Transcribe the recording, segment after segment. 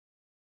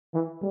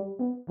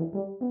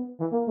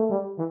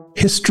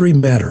History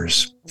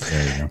matters.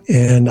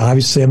 And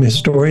obviously I'm a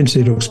historian, so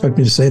you don't expect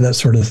me to say that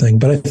sort of thing,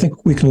 but I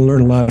think we can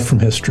learn a lot from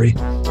history.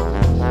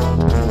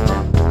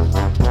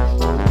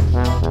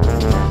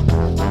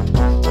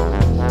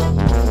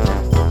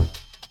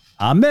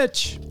 I'm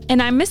Mitch.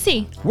 And I'm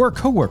Missy. We're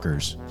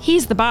coworkers.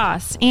 He's the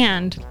boss,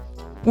 and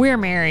we're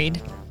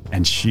married.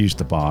 And she's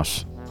the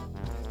boss.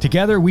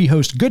 Together, we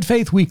host Good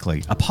Faith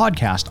Weekly, a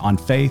podcast on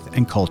faith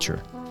and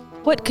culture.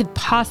 What could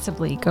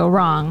possibly go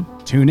wrong?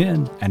 Tune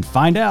in and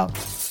find out.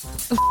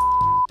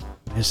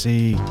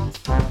 Missy.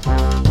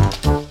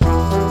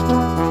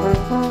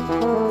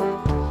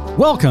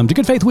 Welcome to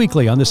Good Faith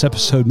Weekly. On this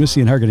episode,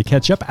 Missy and I are going to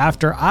catch up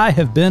after I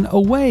have been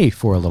away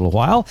for a little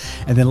while.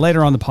 And then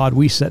later on the pod,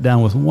 we sat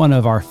down with one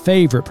of our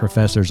favorite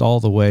professors all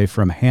the way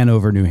from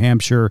Hanover, New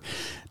Hampshire,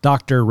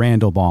 Dr.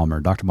 Randall Balmer.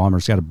 Dr.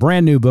 Balmer's got a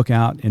brand new book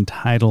out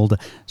entitled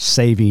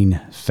Saving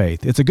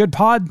Faith. It's a good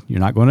pod.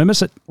 You're not going to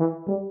miss it.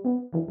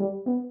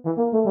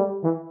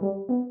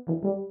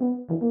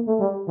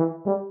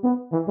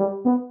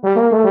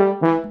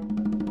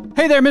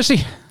 Hey there, Missy.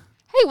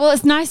 Hey, well,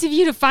 it's nice of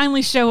you to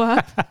finally show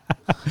up.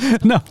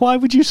 No, why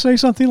would you say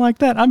something like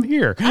that? I'm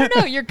here. I don't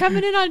know. You're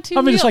coming in on two I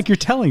mean, wheels. it's like you're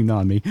telling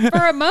on me.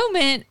 For a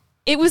moment,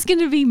 it was going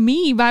to be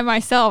me by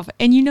myself,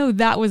 and you know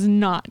that was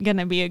not going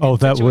to be a good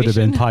that situation. would have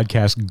been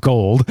podcast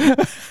gold.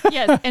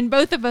 Yes, and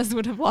both of us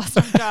would have lost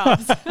our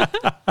jobs.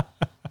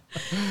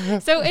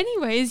 So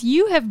anyways,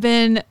 you have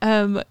been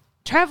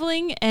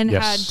traveling and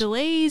had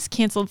delays,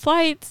 canceled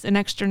flights, an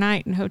extra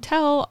night in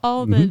hotel,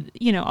 all the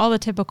all the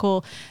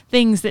typical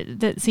things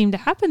that seem to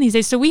happen these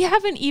days. So we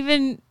haven't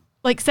even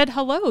said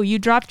hello. You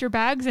dropped your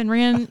bags and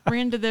ran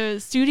to the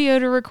studio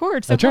to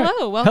record. So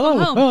hello, welcome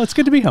home. Oh, it's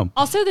good to be home.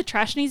 Also, the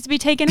trash needs to be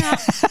taken out.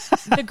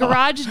 The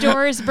garage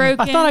door is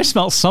broken. I thought I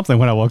smelled something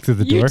when I walked through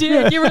the door. You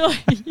did. You were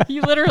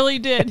you literally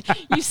did.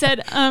 You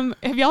said, have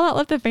y'all not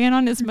left the fan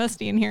on? It's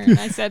musty in here. And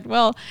I said,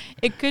 well,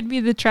 it could be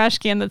the trash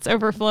can that's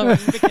overflowing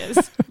because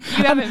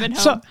you haven't been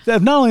home. So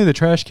not only the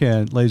trash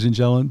can, ladies and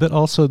gentlemen, but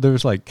also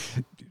there's I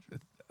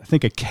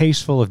think a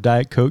case full of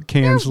Diet Coke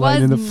cans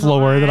laying in the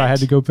floor that I had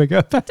to go pick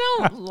up.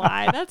 Don't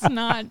lie. That's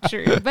not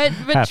true. But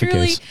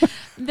truly,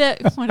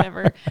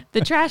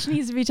 the trash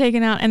needs to be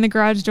taken out and the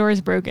garage door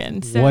is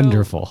broken. So,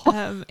 wonderful.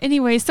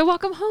 Anyway, so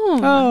welcome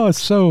home. Oh, it's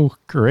so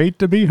great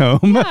to be home.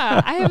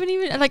 Yeah, I haven't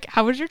even,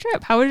 how was your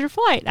trip? How was your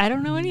flight? I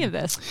don't know any of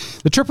this.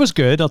 The trip was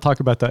good. I'll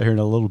talk about that here in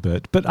a little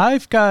bit. But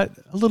I've got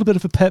a little bit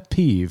of a pet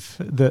peeve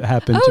that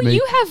happened to me. Oh,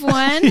 you have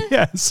one?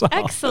 Yes.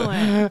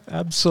 Excellent.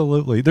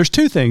 Absolutely. There's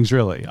two things,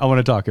 really, I want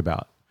to talk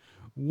about.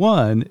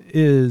 One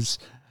is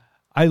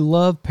I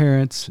love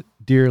parents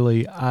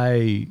dearly.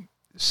 I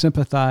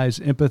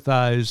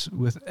empathize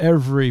with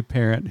every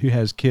parent who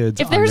has kids.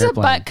 If there's a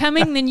but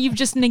coming, then you've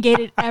just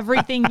negated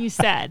everything you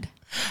said.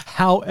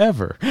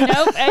 However,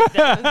 nope,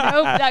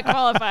 that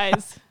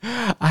qualifies.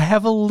 I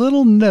have a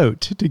little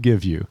note to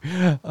give you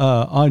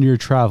on your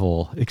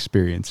travel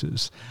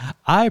experiences.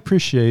 I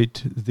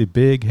appreciate the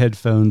big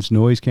headphones,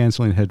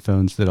 noise-canceling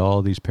headphones that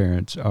all these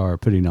parents are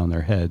putting on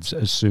their heads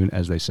as soon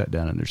as they sit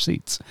down in their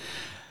seats.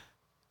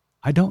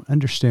 I don't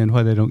understand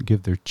why they don't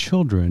give their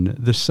children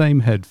the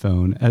same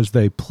headphone as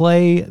they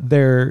play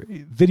their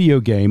video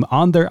game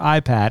on their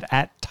iPad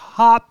at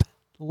top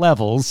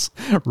levels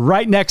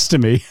right next to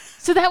me.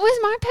 So that was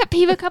my pet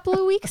peeve a couple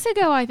of weeks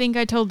ago. I think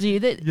I told you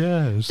that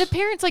the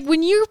parents,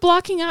 when you're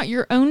blocking out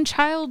your own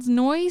child's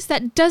noise,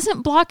 that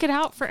doesn't block it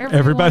out for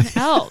everybody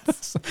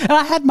else. And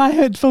I had my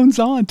headphones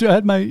on too. I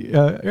had my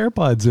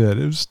AirPods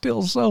in. It was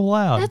still so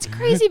loud. That's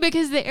crazy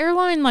because the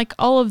airline,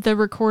 all of the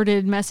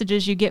recorded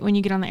messages you get when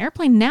you get on the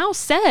airplane now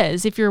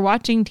says if you're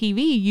watching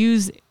TV,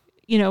 use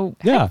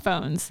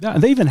headphones. Yeah,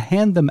 and they even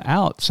hand them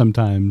out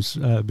sometimes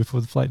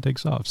before the flight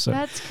takes off. So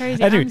that's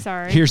crazy. Anyway, I'm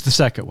sorry. Here's the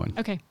second one.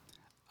 Okay.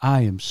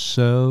 I am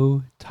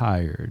so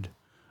tired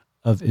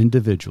of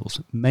individuals,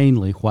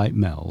 mainly white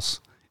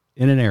males,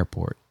 in an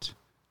airport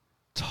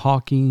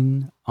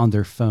talking on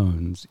their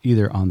phones,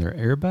 either on their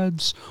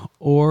earbuds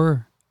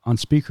or on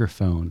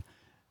speakerphone,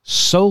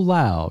 so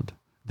loud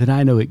that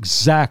I know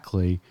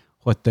exactly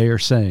what they are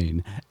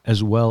saying,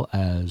 as well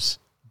as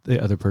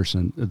the other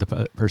person, the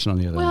person on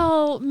the other end.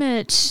 Well,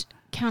 Mitch,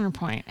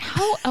 counterpoint.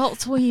 How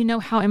else will you know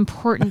how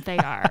important they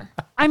are?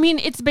 I mean,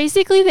 it's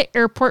basically the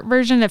airport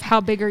version of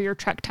how big are your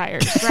truck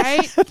tires,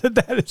 right?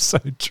 That is so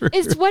true.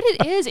 It's what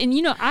it is. And,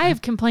 I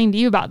have complained to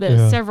you about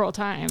this several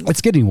times.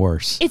 It's getting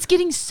worse. It's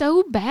getting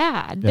so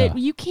bad that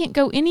you can't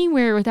go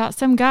anywhere without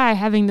some guy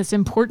having this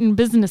important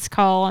business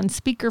call on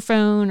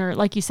speakerphone, or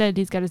like you said,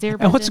 he's got his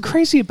AirPods. And what's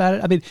crazy about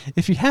it, I mean,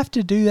 if you have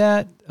to do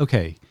that,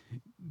 okay,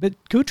 but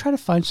go try to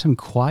find some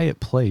quiet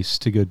place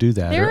to go do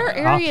that. There are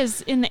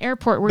areas in the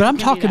airport where But I'm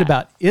talking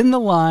about in the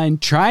line,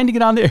 trying to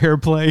get on the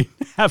airplane,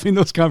 having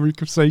those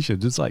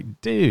conversations. It's like,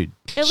 dude,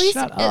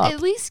 shut up.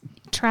 At least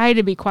try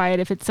to be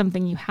quiet if it's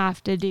something you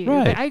have to do.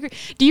 Right. But I agree.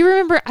 Do you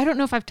remember, I don't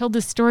know if I've told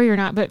this story or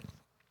not, but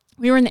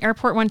we were in the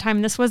airport one time,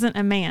 and this wasn't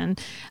a man.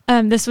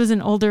 This was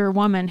an older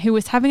woman who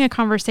was having a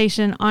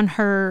conversation on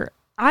her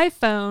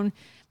iPhone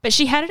but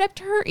she had it up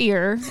to her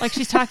ear, like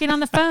she's talking on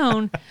the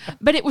phone,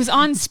 but it was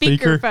on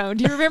speakerphone.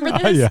 Do you remember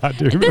this? Yeah, I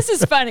do. This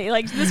is funny.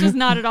 Like, this was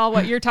not at all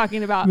what you're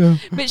talking about. No.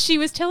 But she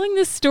was telling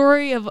this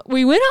story of,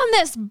 we went on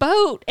this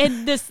boat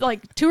and this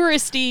like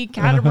touristy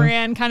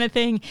catamaran kind of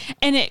thing,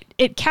 and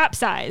it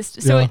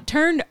capsized. So it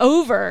turned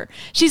over.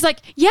 She's like,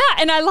 yeah,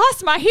 and I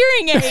lost my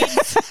hearing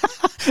aids.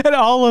 And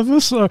all of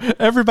us,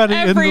 everybody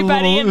in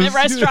the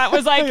restaurant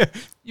was like,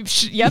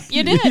 yep,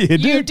 you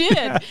did. You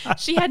did.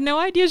 She had no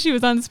idea she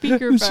was on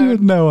speakerphone. She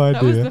had no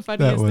idea. That was the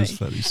funniest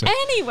thing. Funny. So.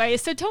 Anyway,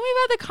 so tell me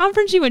about the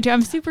conference you went to.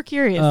 I'm super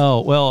curious.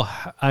 Oh, well,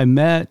 I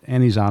met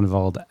Annie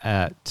Zonneveld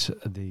at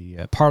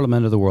the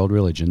Parliament of the World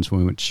Religions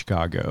when we went to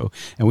Chicago,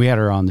 and we had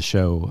her on the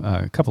show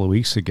a couple of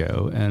weeks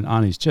ago, and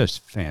Annie's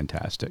just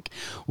fantastic.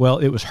 Well,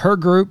 it was her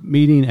group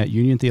meeting at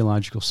Union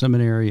Theological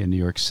Seminary in New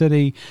York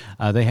City.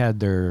 They had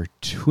their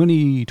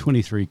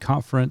 2023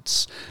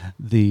 conference,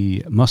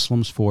 the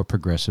Muslims for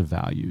Progressive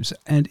Values.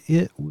 And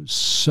it was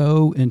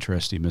so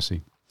interesting,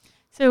 Missy.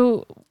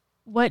 So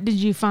what did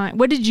you find?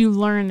 What did you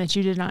learn that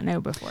you did not know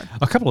before?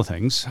 A couple of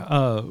things.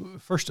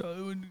 First,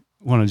 I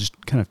want to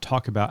just kind of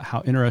talk about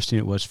how interesting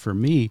it was for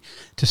me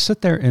to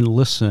sit there and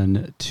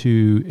listen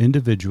to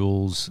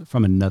individuals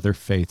from another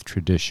faith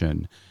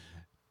tradition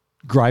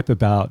gripe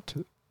about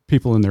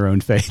people in their own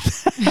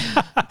faith.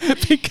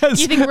 Because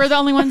you think we're the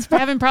only ones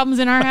having problems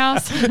in our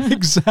house?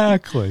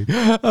 Exactly.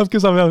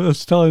 Because I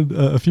was telling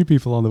a few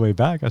people on the way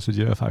back, I said,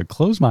 if I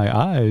closed my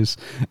eyes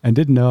and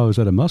didn't know I was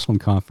at a Muslim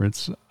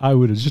conference, I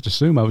would have just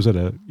assumed I was at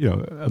a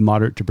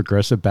moderate to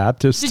progressive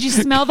Baptist. Did you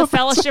smell the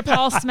fellowship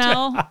hall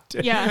smell?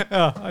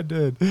 Yeah, I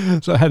did.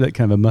 So I had that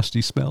kind of a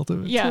musty smell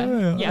to it.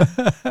 Yeah.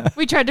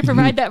 We tried to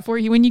provide that for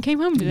you when you came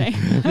home today.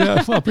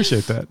 Yeah, well, I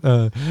appreciate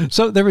that.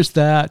 So there was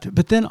that,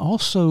 but then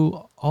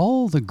also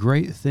all the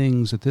great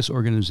things that this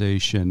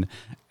organization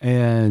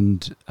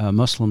and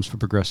Muslims for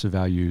Progressive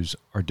Values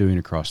are doing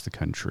across the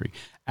country,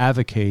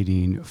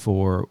 advocating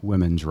for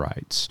women's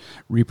rights,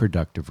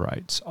 reproductive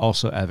rights,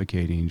 also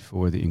advocating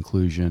for the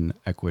inclusion,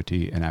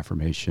 equity, and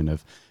affirmation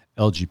of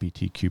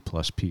LGBTQ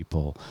plus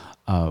people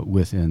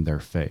within their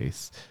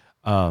faith,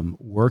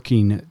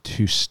 working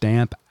to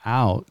stamp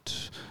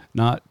out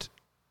not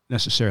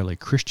necessarily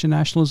Christian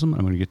nationalism.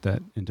 I'm going to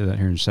get into that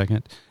here in a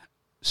second.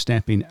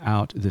 Stamping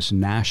out this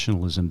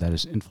nationalism that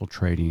is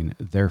infiltrating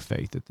their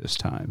faith at this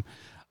time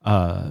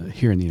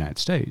here in the United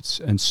States.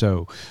 And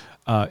so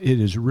it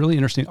is really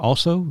interesting.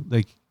 Also,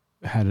 they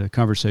had a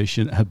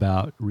conversation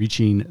about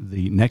reaching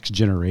the next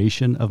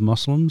generation of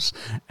Muslims,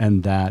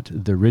 and that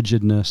the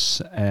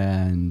rigidness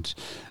and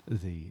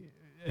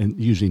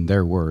using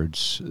their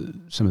words,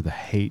 some of the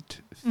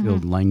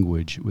hate-filled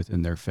language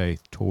within their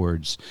faith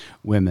towards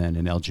women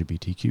and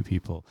LGBTQ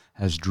people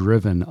has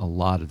driven a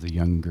lot of the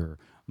younger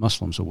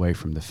Muslims away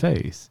from the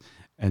faith.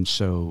 And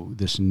so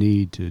this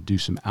need to do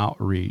some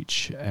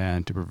outreach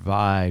and to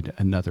provide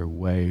another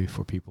way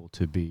for people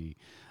to be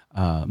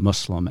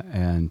Muslim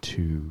and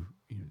to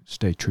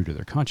stay true to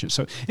their conscience.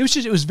 So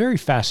it was very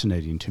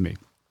fascinating to me.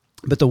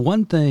 But the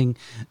one thing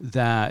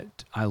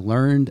that I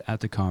learned at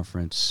the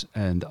conference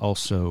and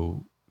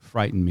also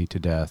frightened me to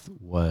death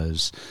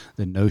was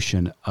the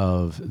notion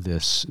of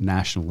this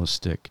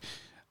nationalistic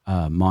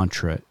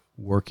mantra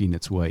working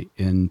its way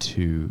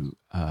into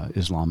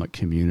Islamic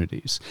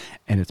communities.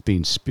 And it's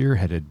being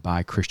spearheaded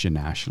by Christian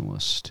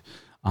nationalists.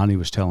 Ani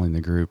was telling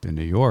the group in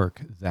New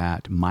York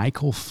that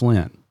Michael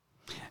Flynn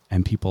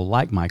and people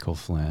like Michael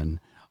Flynn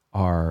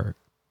are...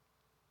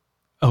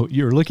 Oh,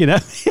 you're looking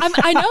at me.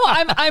 I know.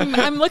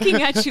 I'm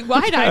looking at you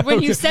wide-eyed.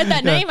 When you said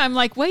that name, I'm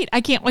like, wait, I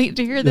can't wait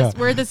to hear this,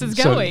 where this is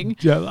going.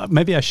 Yeah,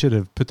 maybe I should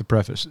have put the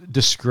preface.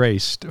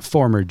 Disgraced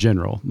former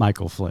General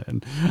Michael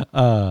Flynn.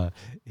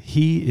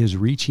 He is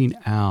reaching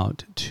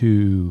out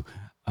to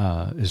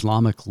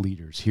Islamic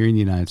leaders here in the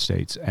United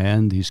States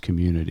and these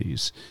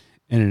communities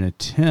in an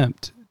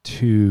attempt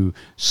to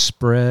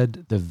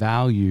spread the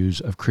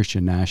values of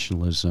Christian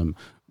nationalism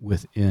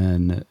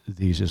within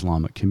these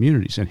Islamic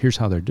communities. And here's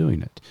how they're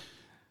doing it.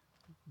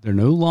 They're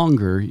no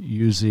longer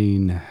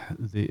using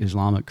the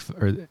Islamic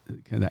or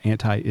the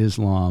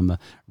anti-Islam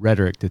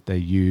rhetoric that they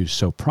used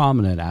so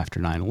prominent after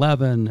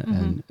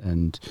 9/11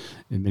 and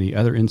in many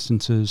other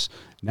instances.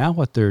 Now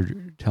what they're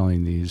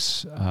telling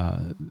these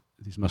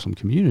Muslim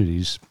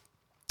communities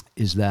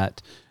is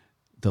that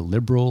the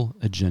liberal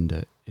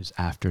agenda is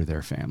after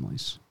their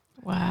families.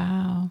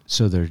 Wow.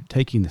 So they're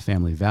taking the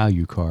family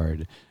value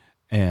card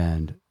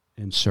and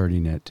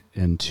inserting it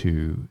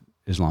into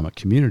Islamic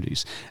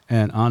communities.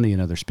 And Ani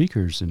and other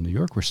speakers in New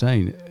York were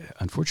saying,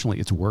 unfortunately,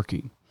 it's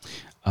working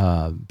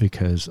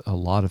because a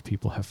lot of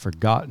people have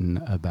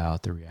forgotten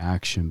about the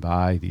reaction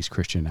by these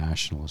Christian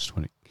nationalists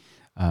when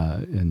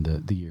in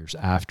the years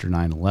after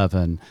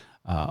 9/11.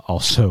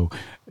 Also,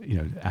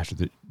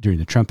 during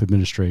the Trump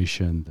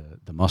administration,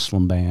 the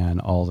Muslim ban,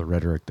 all the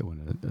rhetoric that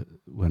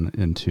went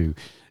into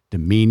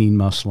demeaning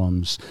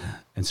Muslims.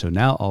 And so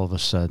now all of a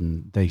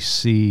sudden they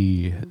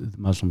see the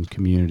Muslim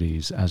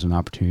communities as an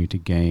opportunity to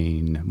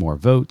gain more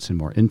votes and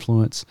more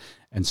influence.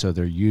 And so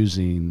they're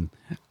using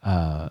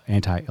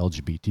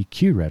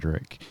anti-LGBTQ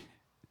rhetoric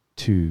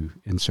to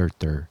insert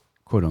their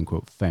quote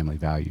unquote family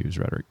values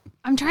rhetoric.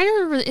 I'm trying to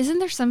remember, isn't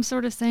there some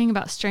sort of saying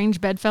about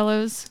strange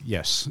bedfellows?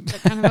 Yes.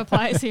 That kind of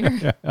applies here.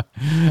 Yeah.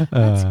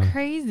 That's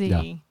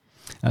crazy.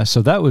 Yeah.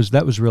 So that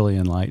was really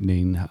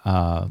enlightening.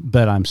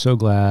 But I'm so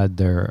glad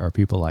there are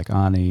people like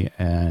Ani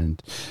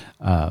and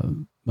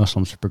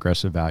Muslims for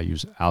Progressive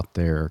Values out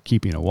there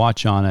keeping a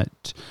watch on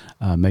it,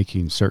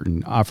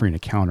 offering a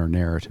counter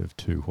narrative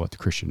to what the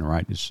Christian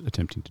right is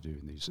attempting to do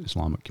in these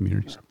Islamic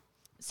communities.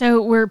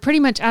 So we're pretty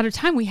much out of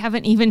time. We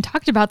haven't even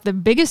talked about the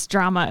biggest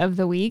drama of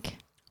the week.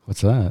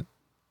 What's that?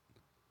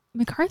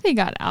 McCarthy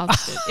got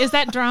ousted. Is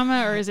that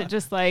drama, or is it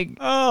just like...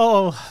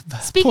 Oh.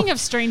 Speaking of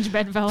strange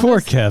bedfellows.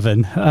 Poor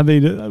Kevin. I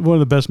mean, one of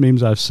the best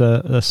memes I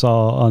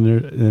saw on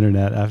the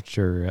internet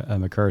after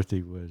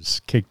McCarthy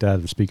was kicked out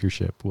of the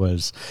speakership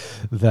was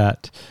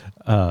that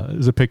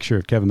there's a picture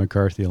of Kevin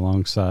McCarthy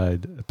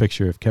alongside a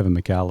picture of Kevin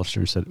McAllister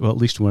and said, well, at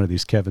least one of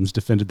these Kevins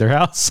defended their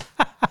house.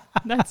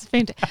 That's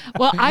fantastic.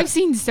 Well, I've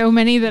seen so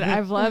many that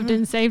I've loved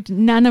and saved,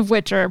 none of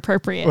which are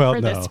appropriate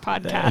for this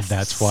podcast.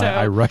 That's why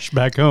I rushed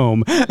back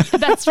home.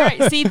 That's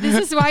right. See, this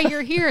is why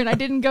you're here, and I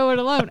didn't go it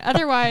alone.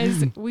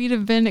 Otherwise, we'd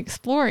have been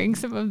exploring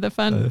some of the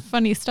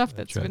funny stuff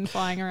that's been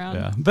flying around.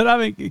 Yeah, but I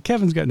mean,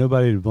 Kevin's got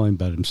nobody to blame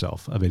but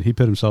himself. I mean, he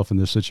put himself in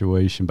this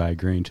situation by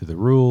agreeing to the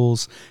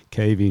rules,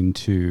 caving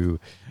to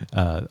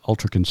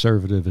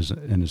ultra-conservative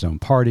in his own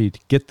party to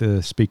get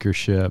the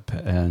speakership,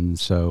 and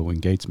so when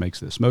Gates makes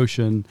this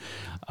motion,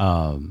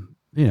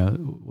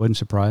 wasn't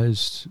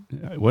surprised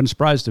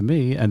to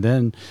me. And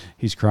then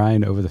he's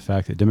crying over the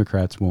fact that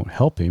Democrats won't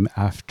help him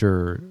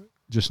after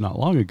just not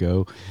long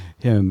ago,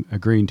 him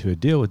agreeing to a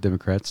deal with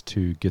Democrats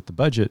to get the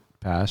budget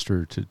passed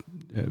or to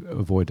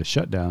avoid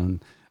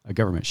a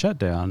government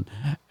shutdown.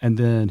 And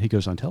then he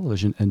goes on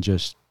television and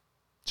just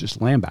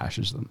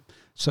lambashes them.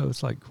 So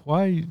it's like,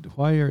 why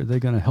are they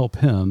going to help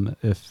him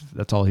if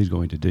that's all he's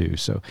going to do?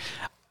 So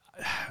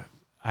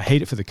I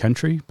hate it for the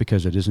country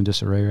because it is in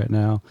disarray right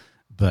now,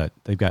 but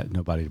they've got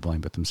nobody to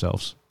blame but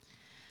themselves.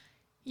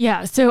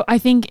 Yeah. So I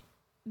think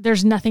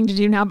there's nothing to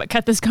do now but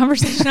cut this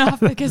conversation off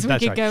because we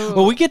could go.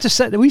 Well,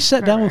 we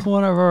sat down with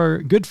one of our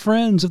good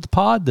friends of the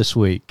pod this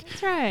week.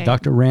 That's right.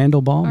 Dr.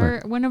 Randall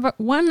Balmer.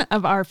 One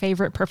of our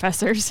favorite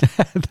professors.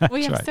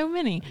 We have so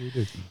many.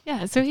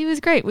 Yeah. So he was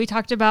great. We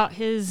talked about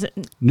his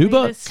new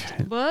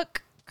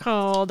book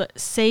called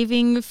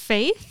Saving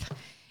Faith.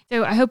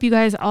 So I hope you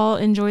guys all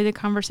enjoy the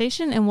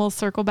conversation, and we'll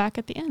circle back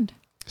at the end.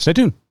 Stay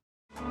tuned.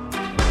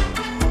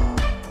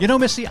 You know,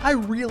 Missy, I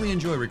really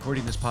enjoy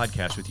recording this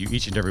podcast with you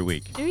each and every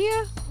week. Do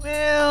you?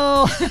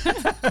 Well,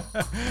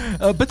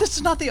 but this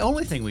is not the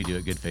only thing we do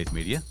at Good Faith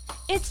Media.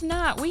 It's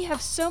not. We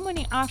have so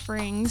many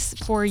offerings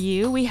for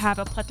you. We have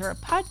a plethora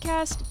of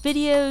podcasts,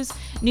 videos,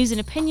 news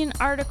and opinion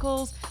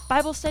articles,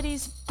 Bible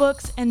studies,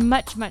 books, and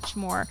much, much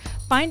more.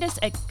 Find us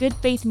at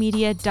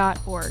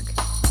goodfaithmedia.org.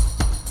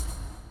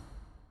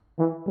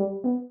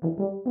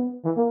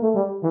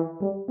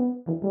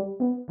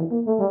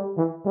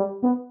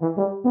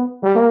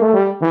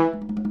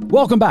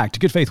 Welcome back to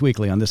Good Faith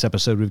Weekly. On this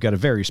episode, we've got a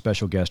very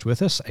special guest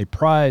with us. A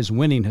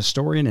prize-winning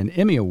historian and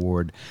Emmy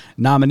Award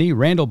nominee,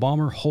 Randall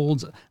Balmer,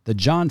 holds the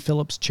John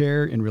Phillips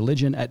Chair in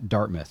Religion at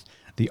Dartmouth,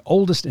 the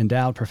oldest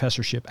endowed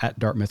professorship at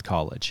Dartmouth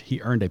College.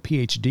 He earned a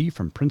Ph.D.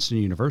 from Princeton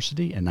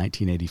University in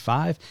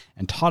 1985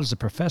 and taught as a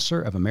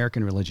professor of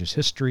American Religious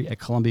History at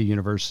Columbia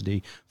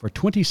University for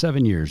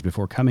 27 years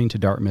before coming to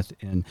Dartmouth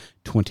in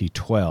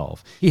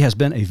 2012. He has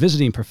been a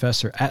visiting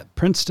professor at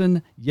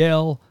Princeton,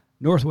 Yale,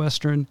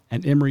 Northwestern,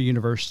 and Emory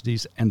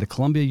Universities, and the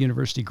Columbia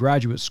University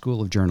Graduate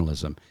School of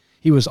Journalism.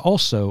 He was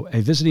also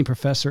a visiting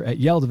professor at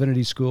Yale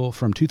Divinity School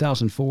from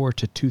 2004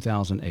 to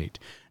 2008.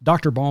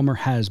 Dr. Balmer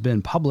has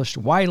been published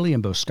widely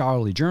in both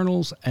scholarly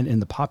journals and in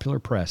the popular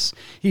press.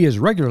 He is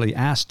regularly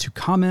asked to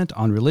comment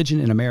on religion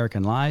in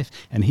American life,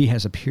 and he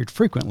has appeared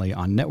frequently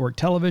on network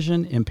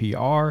television,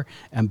 NPR,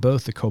 and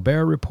both the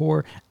Colbert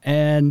Report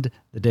and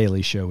The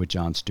Daily Show with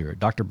Jon Stewart.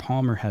 Dr.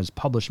 Balmer has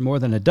published more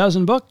than a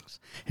dozen books.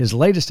 His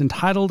latest,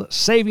 entitled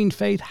Saving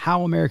Faith,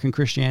 How American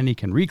Christianity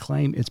Can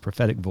Reclaim Its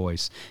Prophetic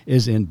Voice,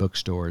 is in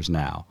bookstores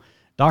now.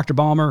 Dr.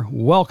 Balmer,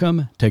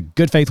 welcome to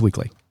Good Faith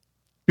Weekly.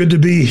 Good to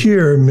be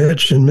here,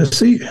 Mitch and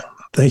Missy.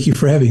 Thank you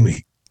for having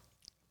me.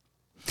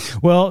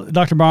 Well,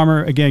 Dr.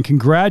 Balmer, again,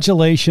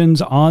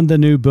 congratulations on the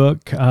new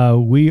book.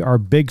 We are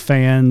big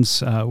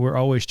fans. We're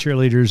always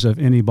cheerleaders of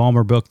any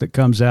Balmer book that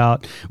comes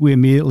out. We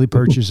immediately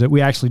purchase it.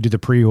 We actually do the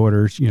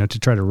pre-orders, to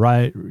try to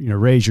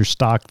raise your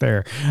stock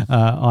there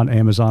on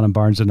Amazon and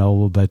Barnes &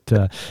 Noble.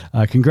 But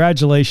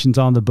congratulations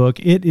on the book.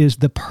 It is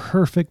the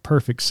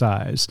perfect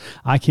size.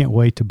 I can't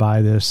wait to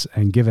buy this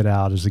and give it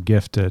out as a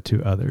gift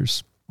to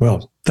others.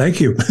 Well,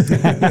 Thank you.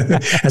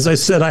 As I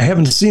said, I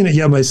haven't seen it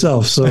yet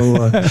myself, so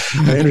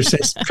I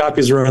understand some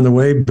copies are on the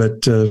way,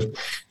 but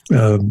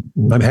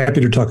I'm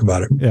happy to talk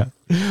about it. Yeah.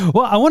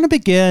 Well, I want to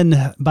begin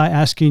by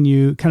asking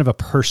you kind of a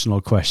personal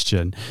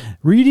question.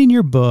 Reading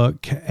your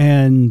book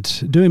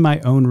and doing my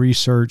own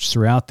research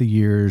throughout the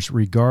years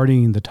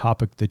regarding the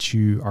topic that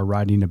you are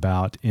writing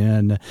about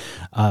in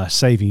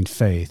Saving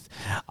Faith,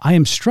 I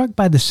am struck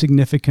by the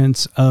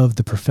significance of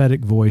the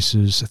prophetic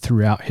voices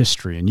throughout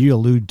history. And you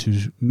allude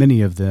to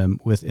many of them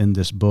within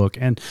this book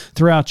and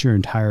throughout your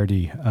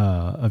entirety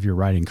of your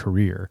writing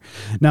career.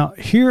 Now,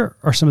 here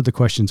are some of the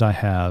questions I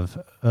have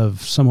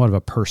of somewhat of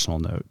a personal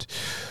note.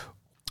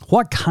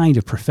 What kind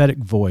of prophetic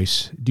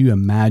voice do you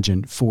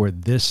imagine for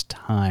this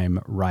time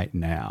right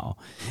now?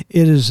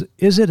 Is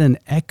it an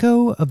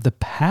echo of the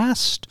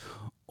past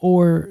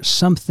or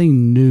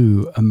something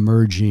new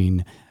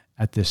emerging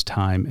at this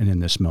time and in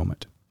this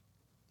moment?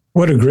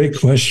 What a great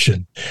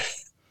question.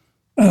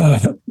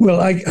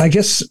 Well, I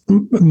guess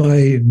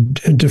my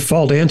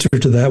default answer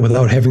to that,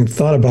 without having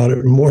thought about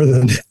it more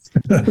than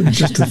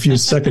just a few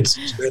seconds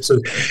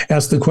to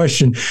ask the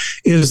question,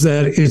 is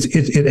that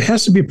it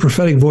has to be a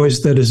prophetic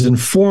voice that is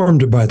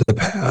informed by the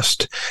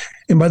past.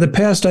 And by the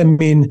past, I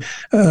mean,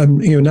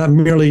 not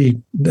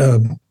merely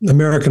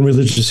American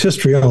religious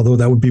history, although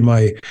that would be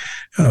my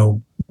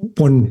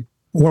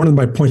one of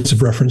my points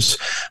of reference,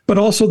 but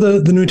also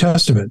the New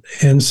Testament.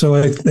 And so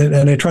I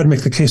try to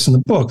make the case in the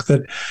book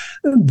that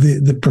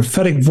the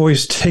prophetic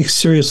voice takes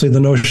seriously the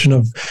notion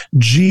of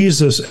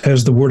Jesus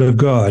as the Word of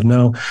God.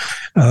 Now,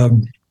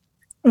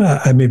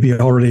 I may be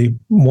already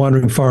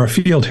wandering far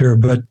afield here,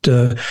 but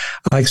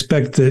I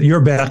expect that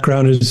your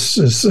background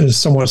is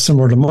somewhat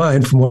similar to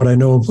mine from what I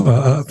know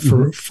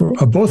for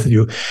both of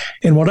you.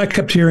 And what I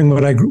kept hearing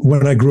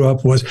when I grew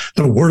up was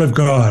the Word of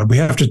God. We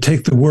have to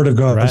take the Word of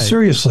God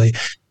seriously.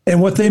 And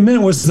what they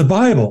meant was the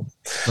Bible.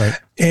 Right.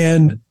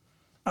 And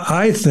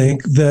I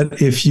think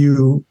that if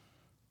you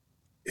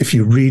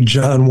read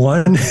John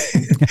 1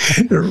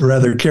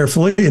 rather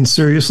carefully and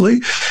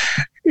seriously,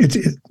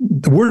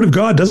 the Word of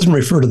God doesn't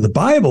refer to the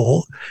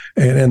Bible,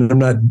 and I'm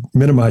not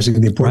minimizing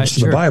the importance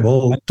of the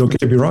Bible. Don't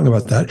get me wrong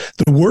about that.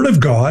 The Word of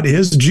God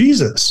is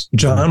Jesus.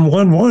 John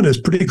 1:1 is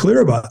pretty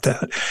clear about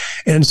that.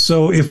 And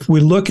so if we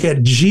look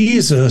at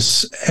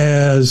Jesus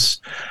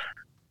as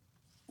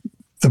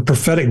the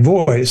prophetic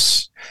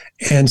voice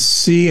and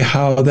see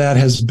how that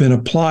has been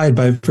applied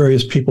by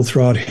various people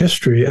throughout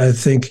history, I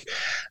think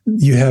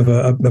you have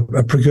a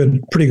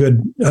pretty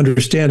good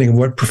understanding of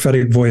what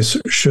prophetic voice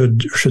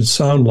should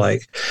sound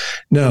like.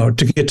 Now,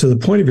 to get to the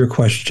point of your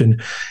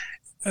question,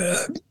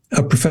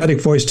 a prophetic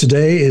voice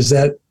today, is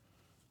that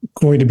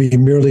going to be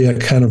merely a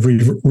kind of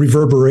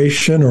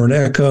reverberation or an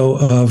echo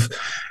of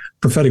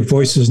prophetic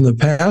voices in the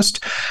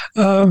past?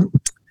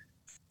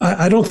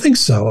 I don't think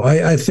so.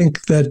 I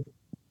think that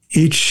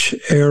each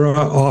era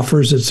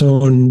offers its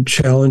own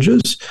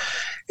challenges,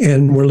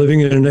 and we're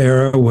living in an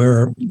era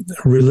where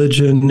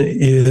religion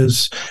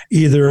is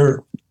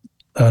either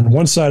on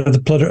one side of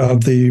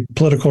the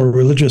political or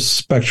religious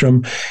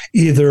spectrum,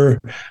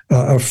 either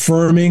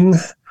affirming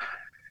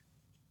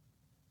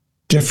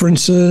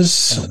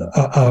differences,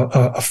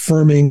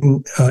 affirming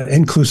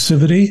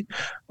inclusivity,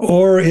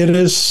 or it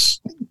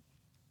is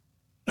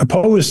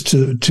opposed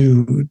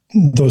to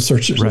those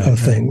sorts of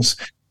things.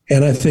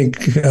 And I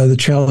think the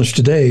challenge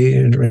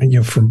today,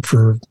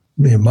 for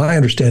my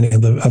understanding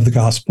of the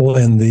gospel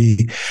and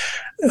the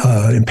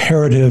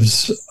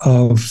imperatives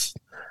of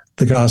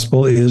the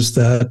gospel, is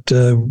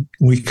that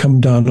we come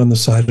down on the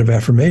side of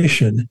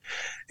affirmation,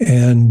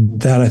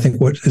 and that I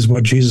think what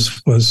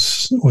Jesus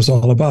was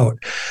all about.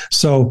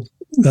 So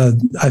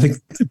I think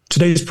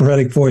today's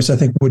prophetic voice, I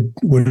think,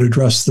 would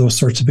address those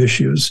sorts of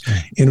issues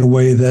in a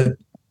way that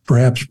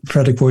perhaps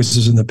prophetic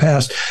voices in the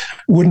past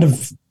wouldn't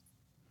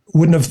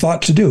have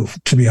thought to do,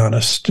 to be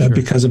honest,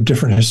 because of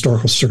different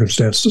historical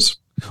circumstances.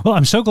 Well,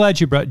 I'm so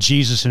glad you brought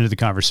Jesus into the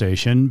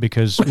conversation,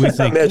 because we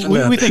think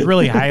we think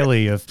really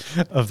highly of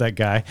that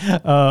guy.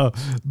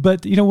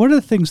 But one of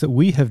the things that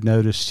we have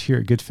noticed here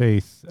at Good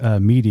Faith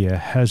Media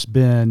has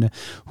been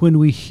when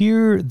we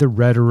hear the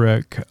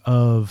rhetoric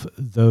of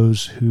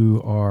those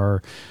who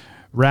are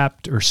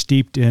wrapped or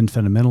steeped in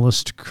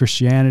fundamentalist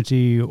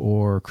Christianity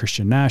or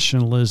Christian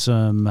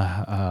nationalism,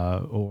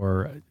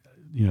 or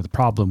the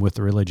problem with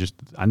the religious.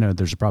 I know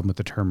there's a problem with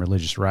the term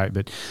religious right,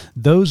 but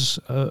those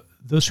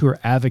who are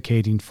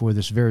advocating for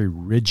this very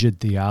rigid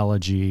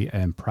theology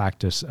and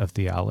practice of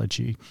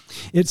theology,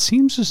 it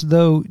seems as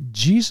though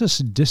Jesus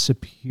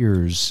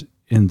disappears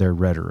in their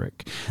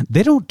rhetoric.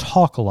 They don't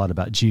talk a lot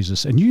about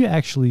Jesus, and you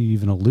actually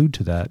even allude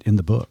to that in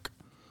the book.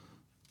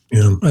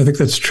 Yeah, I think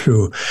that's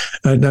true.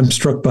 I'm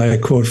struck by a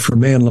quote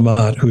from Anne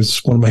Lamott, who's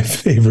one of my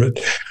favorite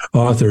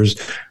authors,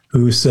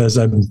 who says,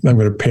 I'm going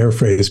to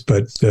paraphrase,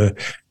 but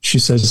she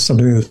says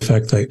something to the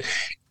effect like,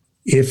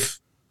 if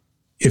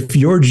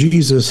your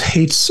Jesus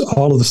hates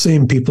all of the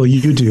same people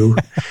you do,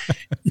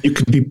 you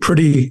could be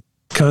pretty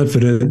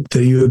confident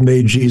that you have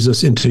made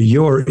Jesus into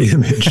your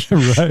image.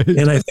 Right.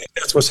 And I think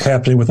that's what's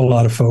happening with a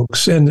lot of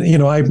folks. And,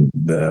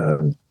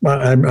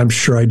 I'm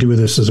sure I do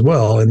this as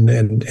well. And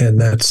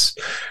that's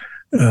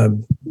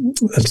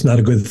not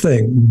a good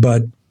thing.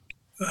 But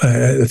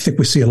I think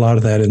we see a lot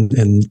of that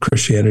in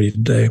Christianity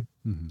today.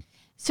 Mm-hmm.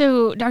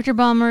 So, Dr.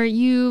 Balmer,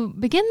 you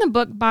begin the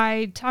book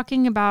by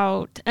talking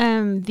about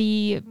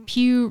the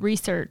Pew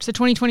Research, the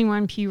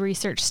 2021 Pew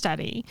Research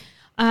study,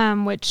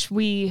 which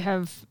we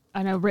have,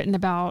 written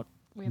about.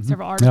 We have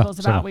several articles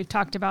about. We've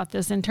talked about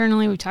this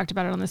internally. We've talked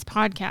about it on this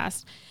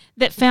podcast,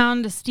 that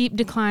found a steep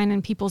decline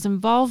in people's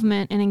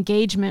involvement and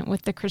engagement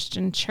with the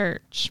Christian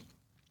church.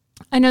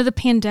 I know the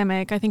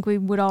pandemic, I think we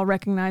would all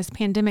recognize the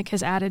pandemic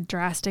has added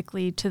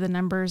drastically to the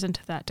numbers and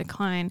to that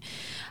decline.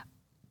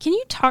 Can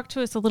you talk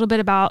to us a little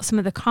bit about some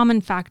of the common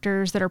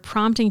factors that are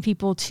prompting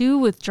people to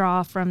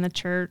withdraw from the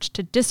church,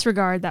 to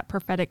disregard that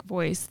prophetic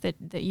voice that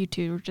you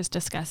two were just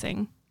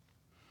discussing?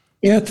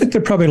 Yeah, I think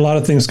there are probably a lot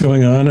of things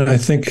going on. And I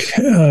think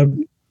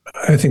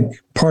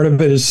part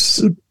of it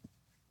is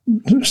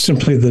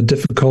simply the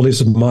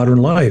difficulties of modern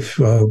life.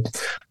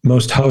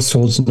 Most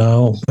households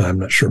now, I'm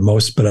not sure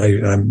most, but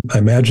I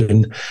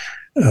imagine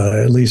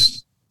at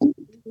least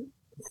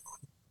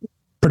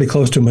pretty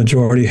close to a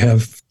majority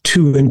have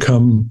two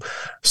income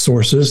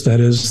sources. That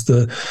is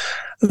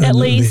at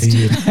least,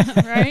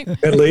 right?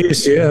 At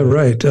least, yeah,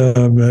 right.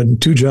 2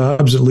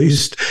 jobs at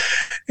least.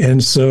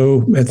 And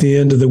so at the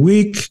end of the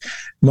week,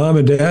 mom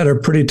and dad are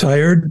pretty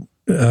tired.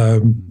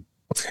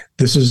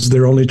 This is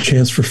their only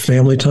chance for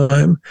family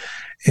time.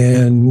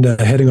 And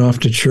heading off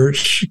to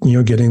church,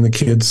 getting the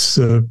kids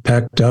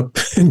packed up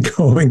and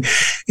going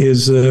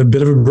is a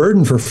bit of a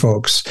burden for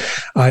folks.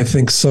 I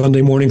think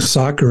Sunday morning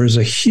soccer is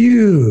a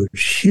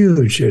huge,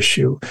 huge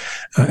issue.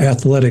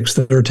 Athletics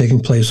that are taking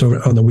place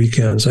on the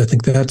weekends, I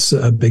think that's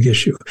a big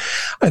issue.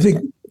 I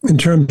think in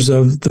terms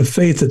of the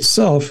faith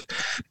itself,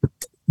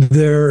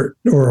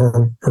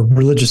 or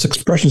religious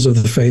expressions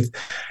of the faith,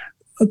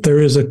 there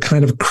is a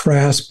kind of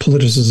crass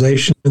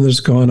politicization that's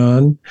gone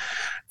on,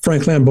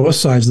 frankly, on both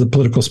sides of the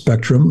political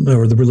spectrum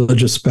or the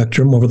religious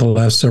spectrum over the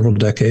last several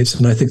decades.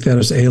 And I think that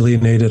has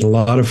alienated a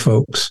lot of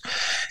folks.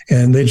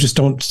 And they just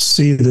don't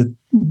see that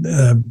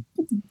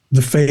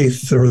the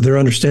faith or their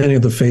understanding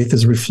of the faith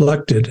is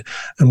reflected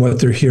in what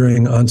they're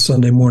hearing on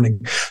Sunday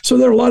morning. So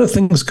there are a lot of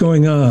things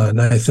going on,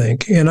 I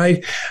think. And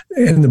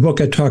in the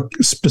book, I talk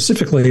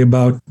specifically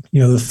about,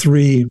 the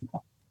 3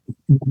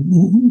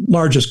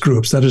 largest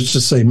groups, that is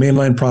to say,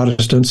 mainline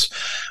Protestants,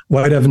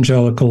 white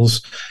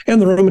evangelicals,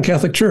 and the Roman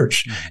Catholic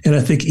Church. And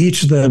I think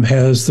each of them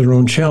has their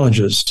own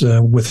challenges.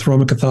 With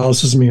Roman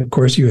Catholicism, of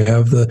course, you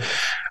have the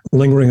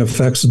lingering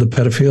effects of the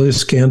pedophilia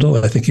scandal.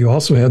 I think you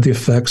also have the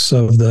effects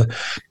of the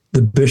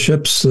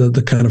bishops,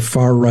 the kind of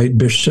far-right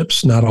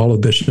bishops. Not all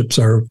of the bishops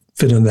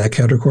fit in that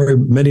category.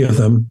 Many of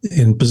them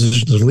in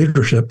positions of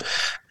leadership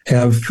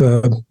have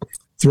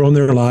thrown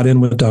their lot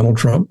in with Donald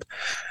Trump,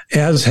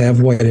 as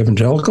have white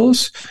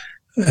evangelicals,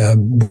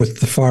 with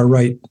the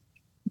far-right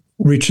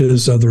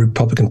reaches of the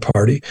Republican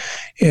Party.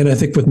 And I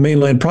think with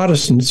mainline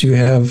Protestants, you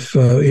have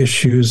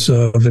issues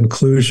of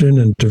inclusion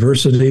and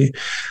diversity,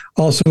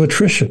 also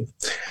attrition.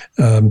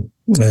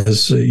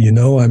 As you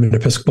know, I'm an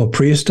Episcopal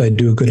priest. I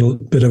do a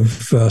good bit of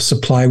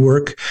supply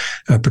work,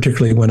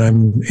 particularly when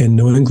I'm in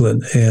New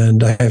England.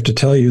 And I have to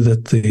tell you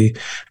that the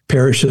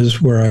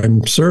parishes where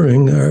I'm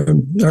serving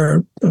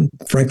are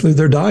frankly,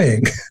 they're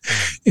dying.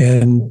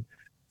 And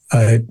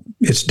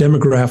it's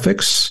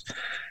demographics,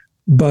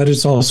 but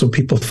it's also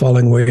people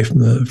falling away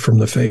from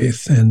the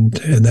faith, and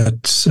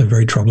that's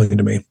very troubling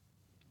to me.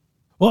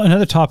 Well,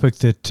 another topic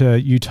that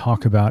you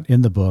talk about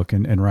in the book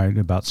and write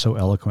about so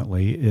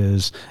eloquently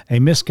is a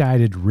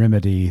misguided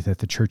remedy that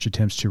the church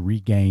attempts to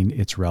regain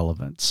its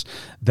relevance.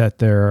 That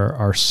there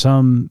are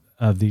some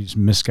of these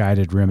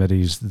misguided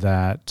remedies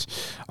that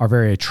are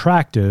very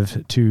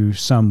attractive to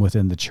some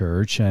within the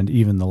church and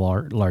even the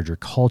larger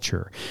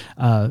culture.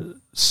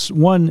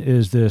 One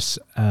is this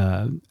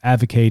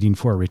advocating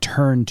for a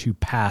return to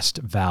past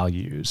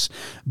values.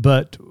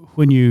 But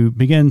when you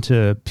begin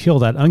to peel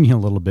that onion a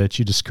little bit,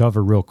 you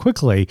discover real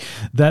quickly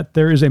that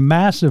there is a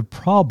massive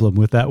problem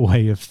with that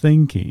way of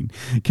thinking.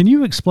 Can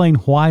you explain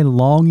why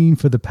longing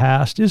for the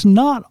past is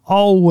not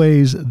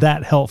always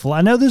that helpful?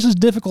 I know this is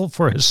difficult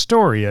for a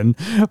historian,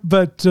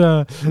 but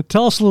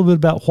tell us a little bit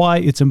about why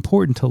it's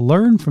important to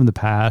learn from the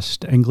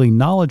past and glean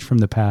knowledge from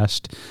the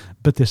past,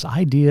 but this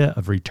idea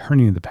of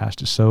returning to the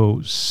past is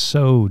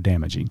so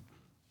damaging.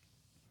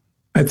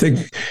 I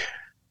think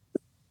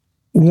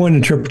one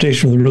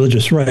interpretation of the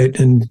religious right,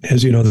 and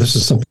as you know, this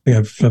is something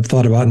I've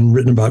thought about and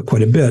written about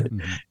quite a bit,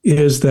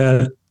 is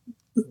that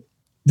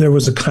there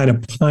was a kind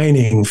of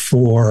pining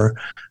for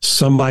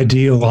some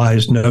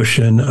idealized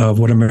notion of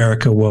what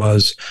America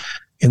was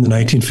in the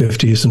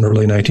 1950s and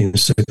early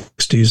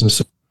 1960s and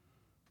so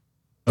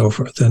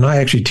forth. And I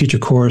actually teach a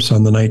course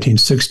on the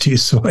 1960s,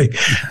 so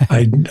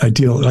I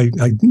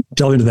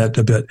delve into that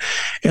a bit.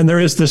 And there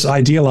is this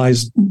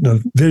idealized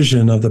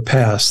vision of the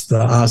past,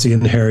 the Ozzie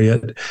and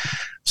Harriet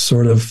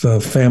sort of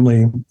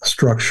family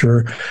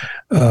structure,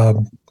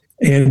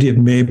 Andy of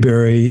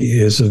Mayberry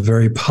is a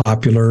very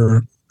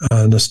popular,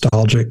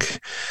 nostalgic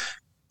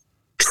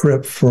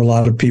trip for a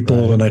lot of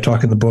people. Right. And I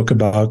talk in the book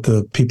about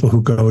the people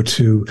who go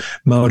to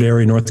Mount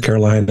Airy, North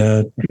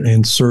Carolina,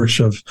 in search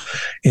of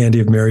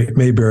Andy of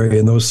Mayberry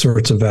and those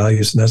sorts of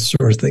values and that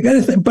sort of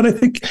thing. But I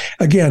think,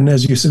 again,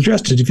 as you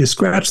suggested, if you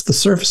scratch the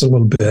surface a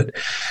little bit,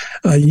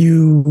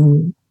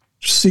 you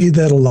see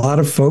that a lot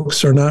of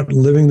folks are not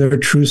living their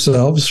true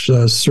selves,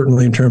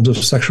 certainly in terms of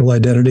sexual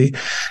identity.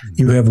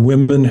 You have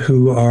women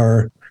who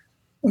are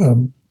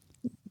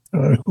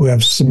who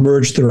have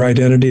submerged their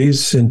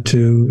identities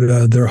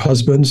into their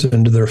husbands and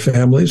into their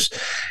families.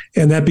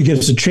 And that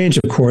begins to change,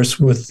 of course,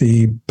 with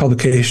the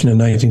publication in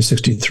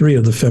 1963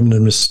 of The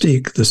Feminine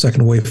Mystique, the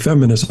second wave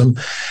feminism.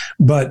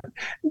 But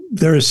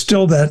there is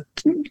still that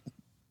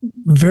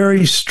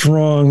very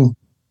strong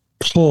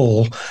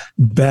pull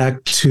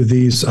back to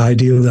these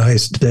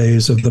idealized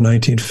days of the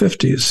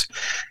 1950s.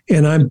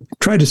 And I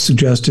try to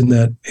suggest in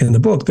the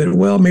book that,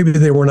 well, maybe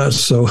they were not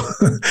so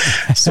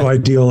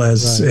ideal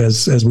as, right.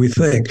 as we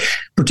think,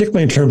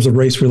 particularly in terms of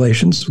race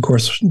relations. Of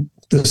course,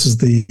 this is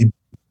the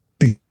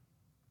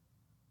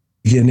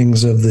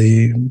beginnings of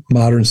the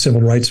modern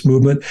civil rights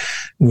movement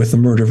with the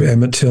murder of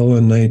Emmett Till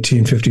in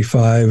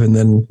 1955, and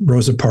then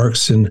Rosa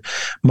Parks in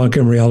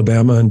Montgomery,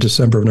 Alabama in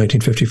December of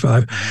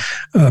 1955.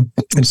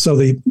 And so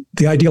the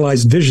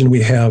idealized vision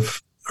we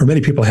have, or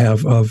many people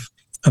have, of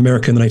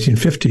America in the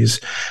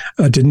 1950s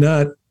did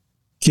not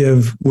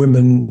give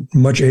women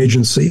much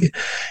agency,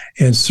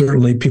 and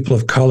certainly people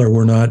of color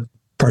were not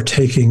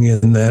partaking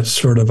in that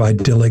sort of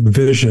idyllic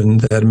vision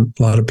that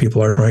a lot of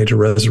people are trying to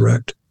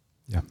resurrect.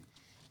 Yeah.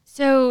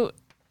 So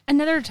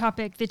another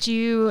topic that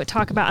you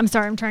talk about, I'm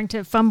sorry, I'm trying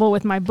to fumble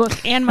with my book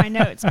and my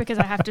notes because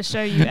I have to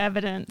show you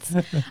evidence.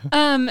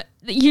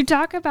 You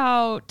talk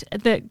about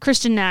the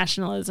Christian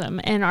nationalism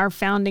and our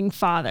founding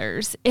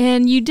fathers,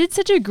 and you did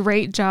such a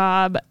great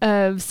job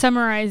of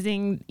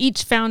summarizing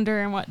each founder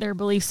and what their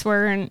beliefs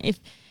were. And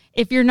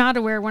if you're not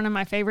aware, one of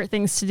my favorite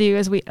things to do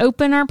as we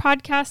open our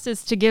podcast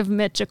is to give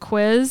Mitch a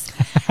quiz.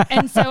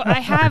 And so I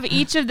have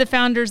each of the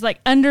founders like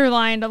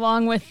underlined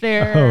along with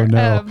their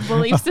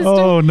belief system.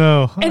 Oh,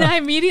 no. And I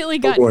immediately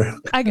got,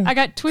 I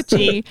got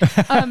twitchy,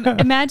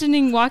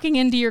 imagining walking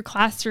into your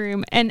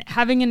classroom and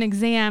having an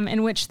exam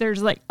in which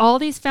there's like all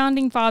these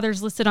founding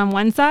fathers listed on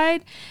one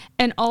side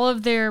and all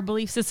of their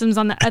belief systems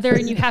on the other,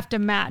 and you have to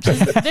match.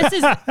 This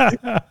is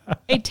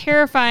a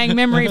terrifying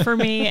memory for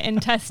me in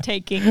test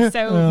taking.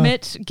 So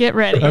Mitch, get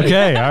ready.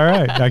 Okay. All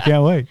right. I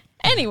can't wait.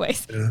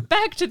 Anyways,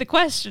 back to the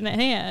question at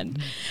hand.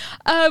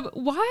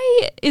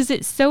 Why is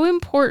it so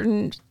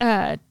important?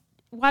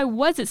 Why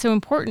was it so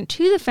important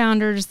to the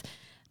founders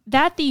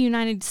that the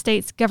United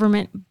States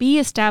government be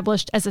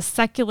established as a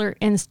secular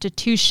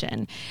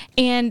institution?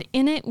 And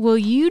in it, will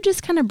you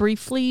just kind of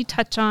briefly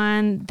touch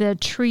on the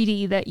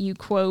treaty that you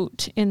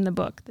quote in the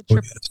book,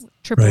 the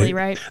Tripoli,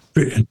 right?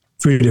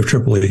 Treaty of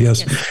Tripoli,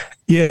 yes.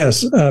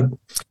 Yes.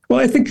 Well,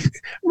 I think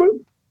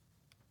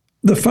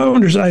the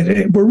founders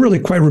were really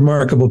quite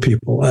remarkable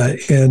people.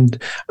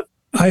 And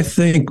I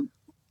think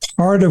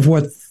part of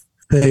what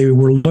they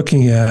were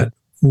looking at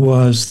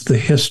was the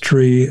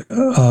history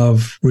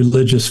of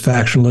religious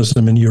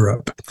factionalism in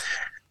Europe.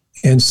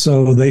 And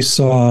so they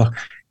saw,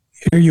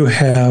 here you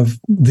have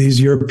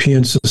these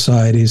European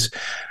societies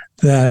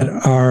that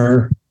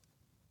are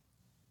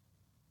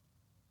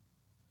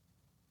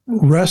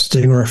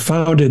resting or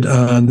founded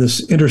on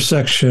this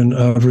intersection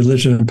of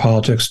religion and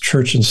politics,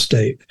 church and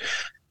state.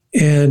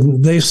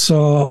 And they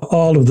saw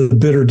all of the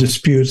bitter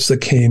disputes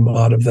that came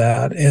out of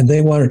that, and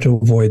they wanted to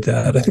avoid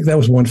that. I think that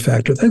was one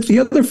factor. I think the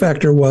other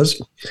factor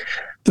was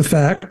the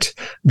fact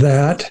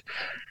that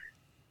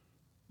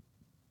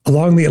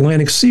along the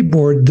Atlantic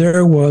seaboard,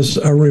 there was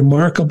a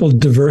remarkable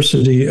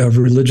diversity of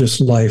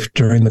religious life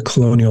during the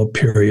colonial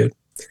period.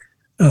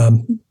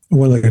 One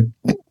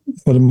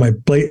of my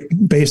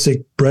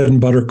basic bread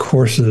and butter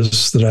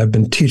courses that I've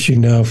been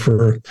teaching now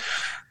for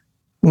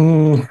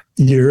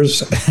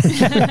years,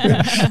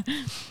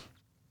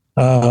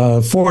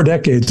 4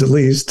 decades at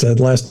least,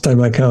 last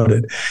time I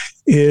counted,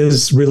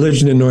 is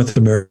religion in North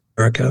America.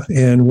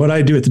 And what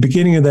I do at the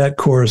beginning of that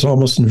course,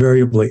 almost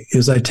invariably,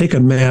 is I take a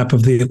map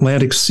of the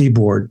Atlantic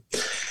seaboard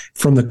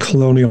from the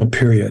colonial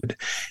period.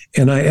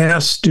 And I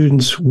ask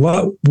students,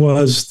 what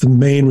was the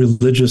main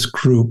religious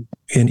group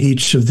in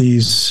each of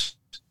these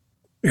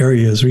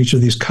areas or each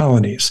of these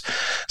colonies?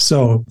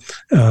 So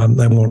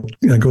I won't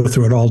go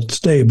through it all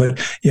today, but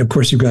of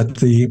course you've got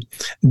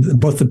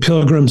both the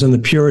Pilgrims and the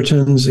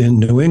Puritans in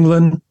New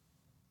England.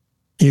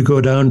 You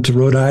go down to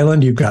Rhode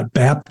Island, you've got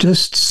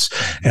Baptists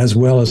as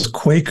well as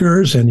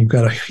Quakers, and you've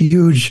got a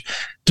huge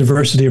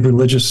diversity of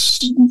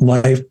religious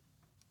life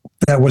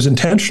that was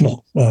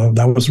intentional.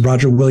 That was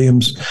Roger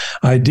Williams'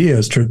 idea,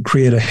 is to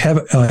create a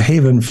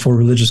haven for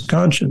religious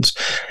conscience.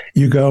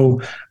 You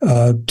go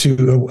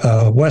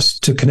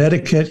west to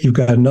Connecticut, you've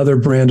got another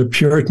brand of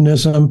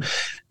Puritanism.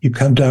 You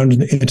come down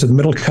into the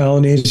middle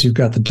colonies, you've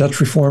got the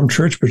Dutch Reformed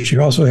Church, but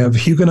you also have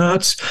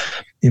Huguenots.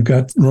 you've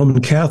got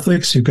Roman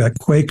Catholics, you've got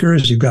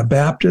Quakers, you've got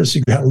Baptists,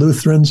 you've got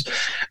Lutherans,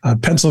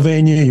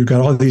 Pennsylvania, you've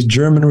got all these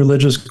German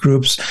religious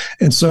groups.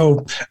 And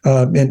so,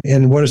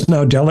 and what is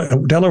now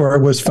Delaware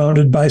was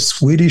founded by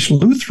Swedish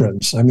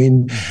Lutherans. I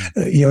mean,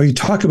 you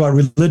talk about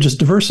religious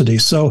diversity.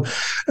 So,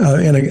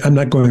 and I'm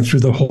not going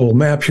through the whole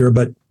map here,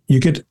 but you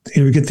get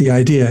the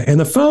idea. And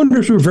the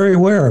founders were very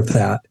aware of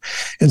that.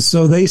 And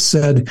so they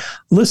said,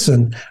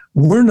 listen,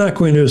 we're not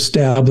going to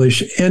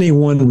establish any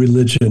one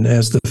religion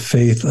as the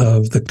faith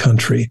of the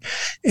country.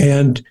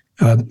 And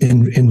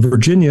in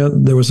Virginia,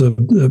 there was a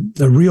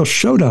real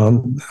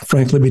showdown,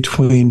 frankly,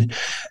 between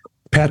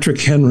Patrick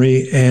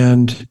Henry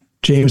and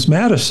James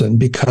Madison,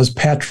 because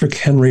Patrick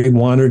Henry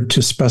wanted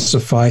to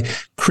specify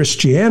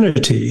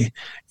Christianity,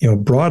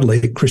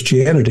 broadly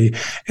Christianity,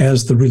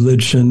 as the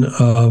religion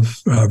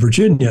of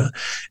Virginia.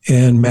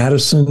 And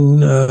Madison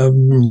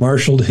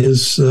marshaled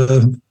his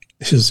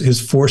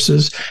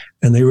forces,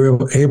 and they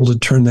were able to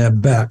turn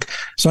that back.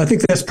 So I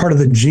think that's part of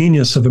the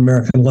genius of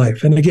American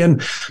life. And again,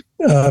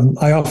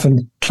 I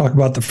often talk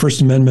about the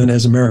First Amendment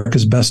as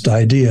America's best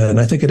idea, and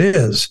I think it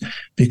is,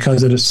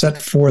 because it has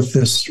set forth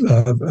this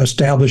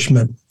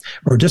establishment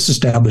or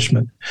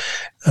disestablishment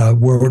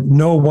where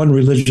no one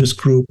religious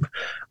group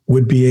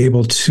would be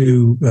able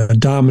to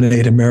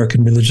dominate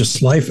American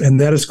religious life,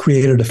 and that has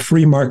created a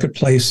free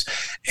marketplace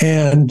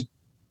and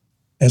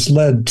has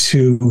led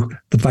to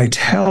the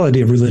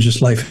vitality of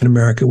religious life in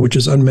America, which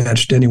is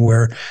unmatched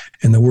anywhere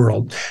in the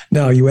world.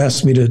 Now, you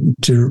asked me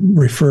to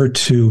refer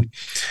to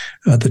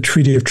the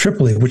Treaty of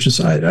Tripoli, which is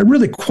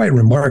really quite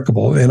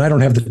remarkable. And I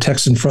don't have the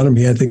text in front of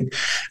me. I think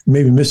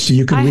maybe, Misty,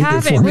 you can read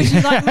it for me.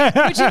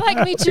 Would you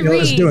like me to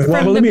read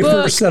from let me the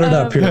book first set it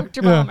up here.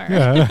 Dr. Balmer?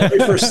 Let me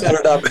first set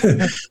it up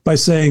by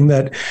saying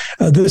that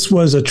this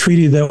was a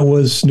treaty that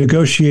was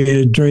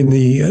negotiated during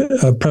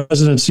the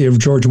presidency of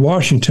George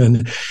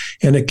Washington,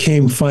 and it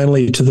came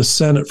finally to the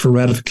Senate for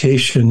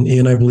ratification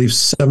in, I believe,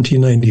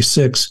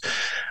 1796,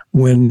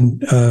 when,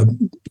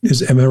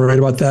 am I right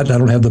about that? I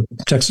don't have the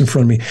text in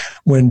front of me,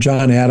 when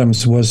John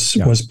Adams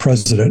was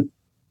president.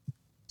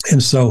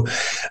 And so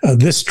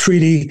this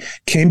treaty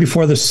came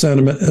before the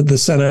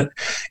Senate.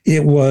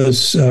 It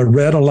was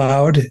read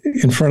aloud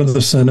in front of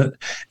the Senate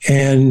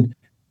and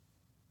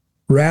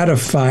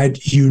ratified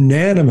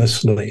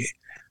unanimously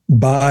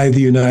by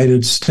the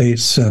United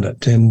States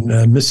Senate.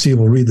 And Missy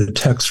will read the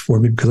text for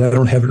me because I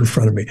don't have it in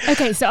front of me.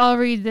 Okay, so I'll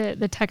read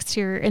the text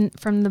here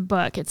from the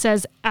book. It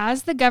says,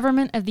 as the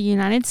government of the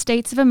United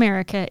States of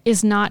America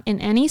is not in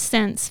any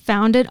sense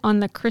founded on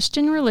the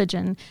Christian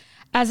religion,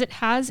 as it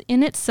has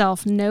in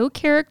itself no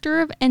character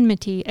of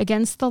enmity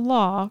against the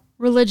law,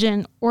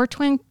 religion, or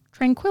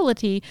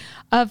tranquility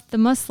of the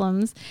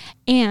Muslims,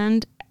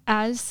 and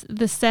as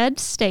the said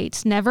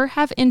states never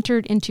have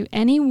entered into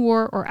any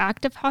war or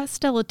act of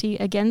hostility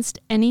against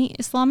any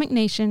Islamic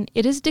nation,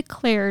 it is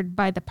declared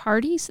by the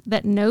parties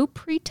that no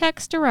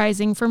pretext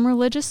arising from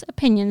religious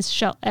opinions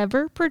shall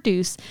ever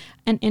produce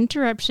an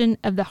interruption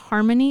of the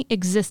harmony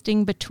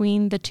existing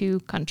between the two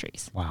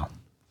countries. Wow.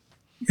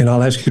 And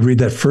I'll ask you to read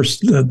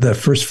that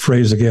first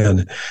phrase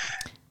again.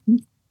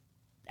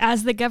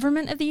 As the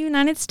government of the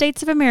United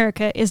States of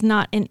America is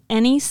not in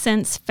any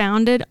sense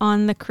founded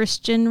on the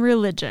Christian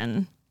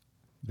religion.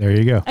 There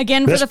you go.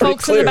 Again, for the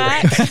folks in the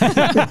back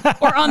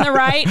or on the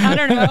right. I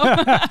don't know.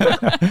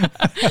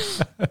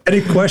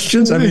 Any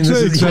questions? I mean,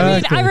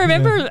 I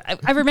remember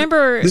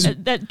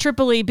that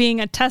Tripoli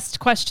being a test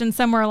question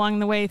somewhere along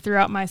the way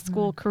throughout my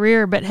school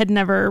career, but had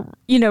never,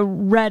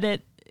 read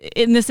it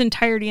in this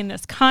entirety in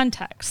this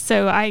context.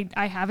 So I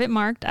have it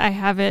marked. I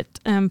have it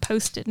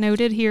post-it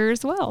noted here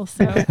as well.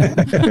 So no,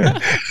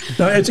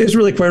 it's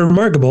really quite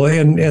remarkable.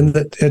 And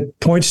that it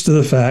points to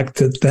the fact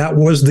that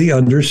was the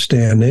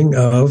understanding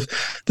of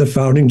the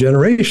founding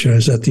generation,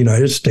 is that the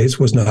United States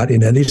was not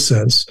in any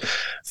sense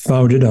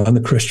founded on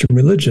the Christian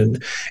religion.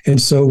 And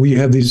so we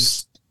have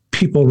these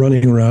people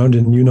running around,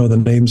 and you know the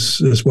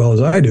names as well as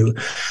I do,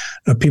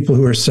 people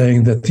who are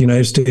saying that the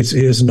United States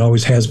is and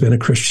always has been a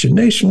Christian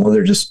nation. Well,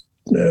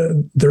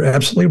 they're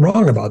absolutely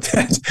wrong about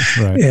that.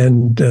 Right.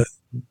 And,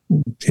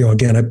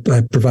 again,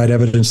 I provide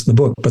evidence in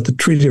the book, but the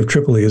Treaty of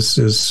Tripoli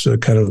is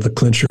kind of the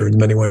clincher in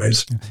many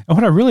ways. And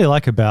what I really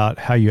like about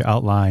how you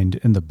outlined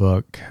in the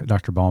book,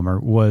 Dr.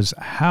 Balmer, was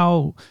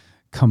how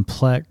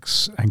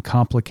complex and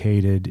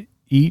complicated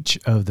each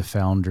of the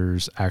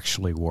founders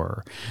actually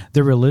were.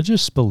 Their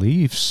religious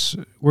beliefs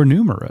were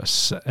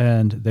numerous,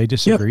 and they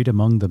disagreed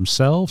among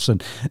themselves,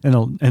 and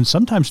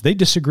sometimes they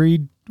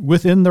disagreed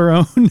within their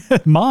own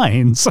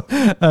minds,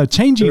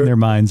 changing their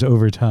minds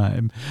over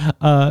time.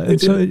 And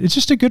so it's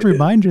just a good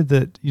reminder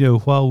that,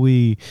 while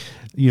we,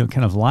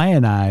 kind of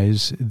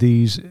lionize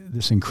this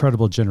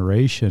incredible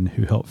generation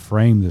who helped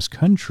frame this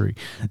country,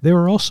 they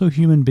were also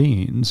human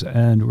beings,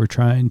 and were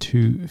trying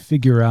to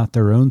figure out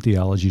their own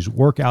theologies,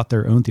 work out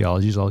their own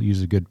theologies. I'll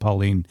use a good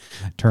Pauline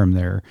term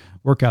there,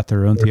 work out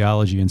their own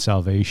theology and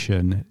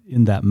salvation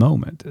in that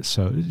moment.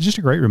 So just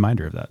a great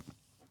reminder of that.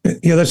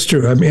 Yeah, that's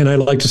true. I mean, I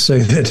like to say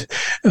that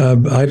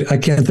I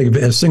can't think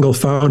of a single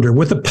founder,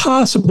 with the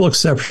possible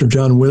exception of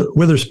John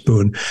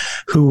Witherspoon,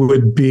 who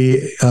would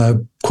be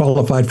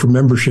qualified for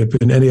membership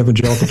in any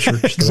evangelical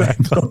church.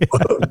 Exactly.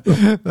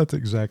 That's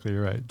exactly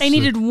right. They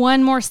needed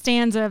one more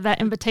stanza of that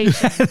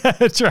invitation.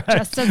 That's right.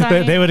 Just as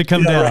they would have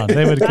come down. Right.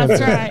 They would have come down.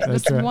 That's right.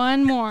 That's Just right.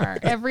 one more.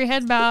 Every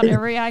head bowed,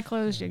 every eye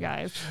closed, you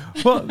guys.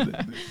 Well,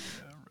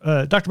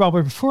 Dr.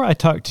 Balmer, before I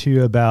talk to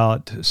you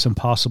about some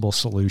possible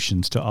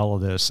solutions to all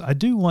of this, I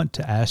do want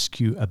to ask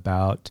you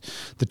about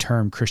the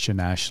term Christian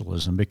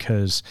nationalism,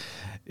 because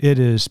it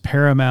is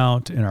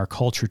paramount in our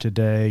culture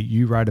today.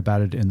 You write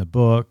about it in the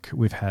book.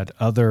 We've had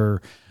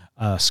other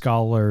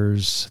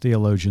scholars,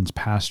 theologians,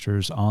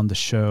 pastors on the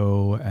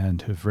show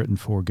and have written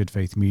for Good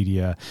Faith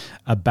Media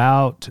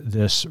about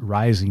this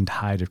rising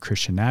tide of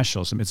Christian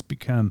nationalism. It's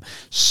become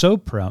so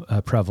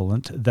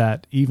prevalent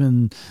that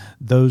even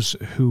those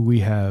who we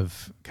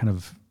have kind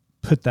of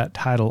put that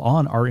title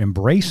on are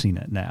embracing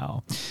it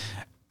now.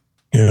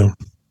 Yeah.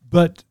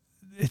 But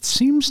it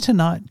seems to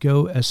not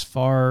go as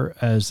far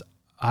as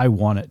I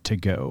want it to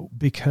go,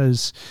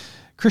 because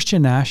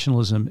Christian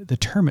nationalism, the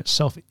term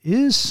itself,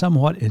 is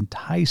somewhat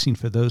enticing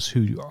for those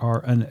who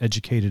are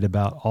uneducated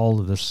about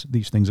all of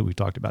these things that we've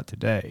talked about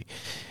today.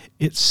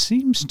 It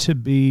seems to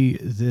be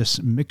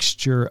this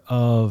mixture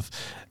of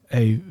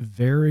a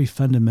very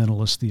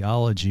fundamentalist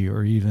theology,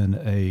 or even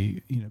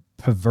a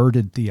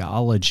perverted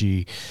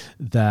theology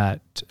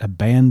that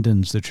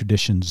abandons the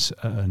traditions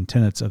and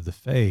tenets of the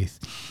faith,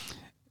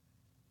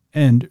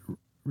 and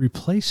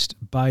replaced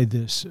by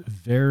this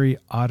very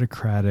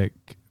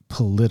autocratic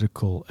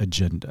political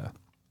agenda.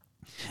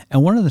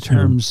 And one of the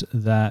terms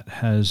that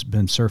has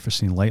been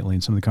surfacing lately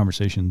in some of the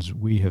conversations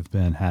we have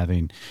been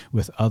having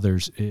with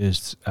others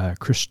is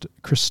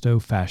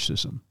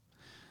Christo-fascism.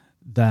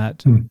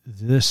 That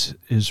this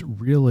is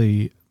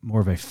really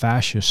more of a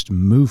fascist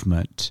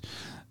movement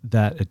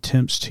that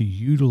attempts to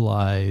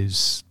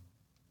utilize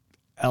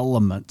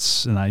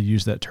elements, and I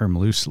use that term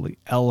loosely,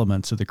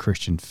 elements of the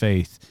Christian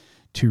faith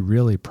to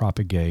really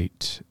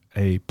propagate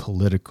a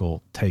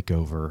political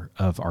takeover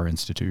of our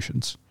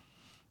institutions.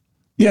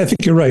 Yeah, I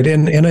think you're right.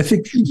 And I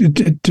think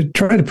to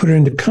try to put it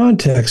into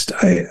context,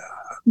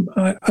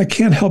 I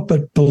can't help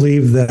but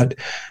believe that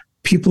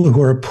people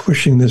who are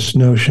pushing this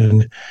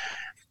notion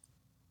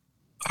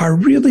are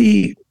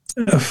really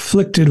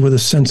afflicted with a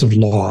sense of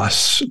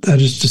loss.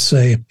 That is to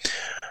say,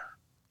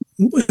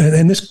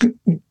 and this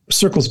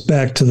circles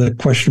back to the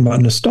question about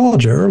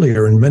nostalgia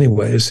earlier in many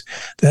ways,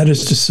 that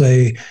is to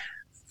say,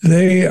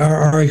 they are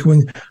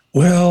arguing,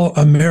 well,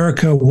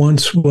 America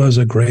once was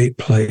a great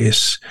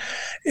place.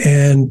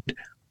 And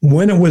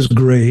when it was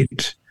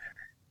great,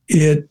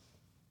 it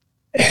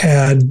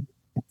had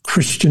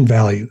Christian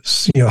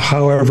values,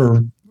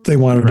 however they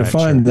want to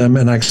define them.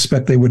 And I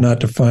expect they would not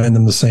define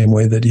them the same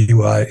way that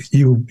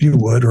you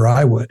would, or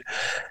I would.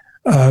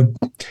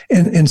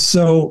 And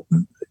so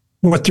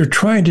what they're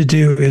trying to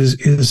do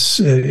is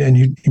and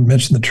you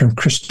mentioned the term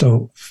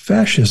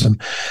Christo-fascism,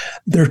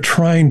 they're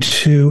trying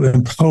to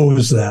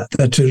impose that to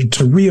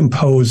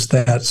reimpose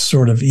that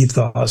sort of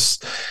ethos.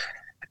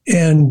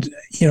 And,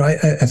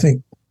 I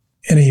think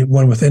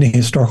anyone with any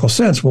historical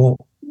sense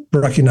will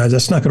recognize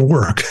that's not going to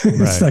work.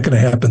 It's not going to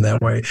happen that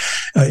way.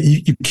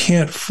 You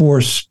can't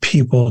force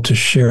people to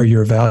share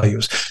your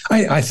values.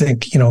 I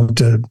think,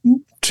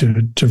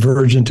 to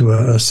verge into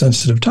a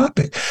sensitive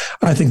topic,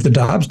 I think the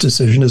Dobbs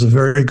decision is a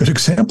very good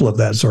example of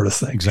that sort of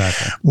thing.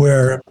 Exactly.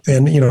 Where,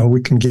 and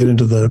we can get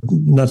into the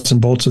nuts and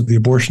bolts of the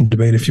abortion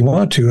debate if you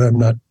want to. I'm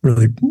not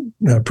really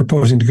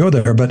proposing to go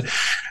there, but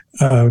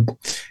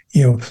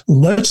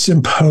let's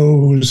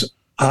impose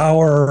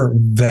our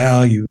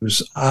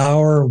values,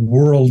 our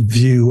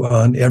worldview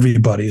on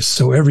everybody,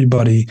 so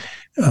everybody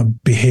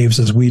behaves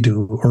as we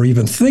do, or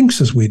even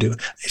thinks as we do.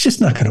 It's just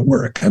not going to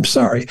work. I'm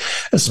sorry,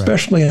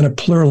 especially in a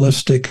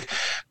pluralistic,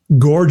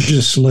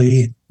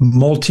 gorgeously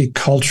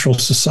multicultural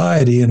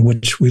society in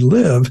which we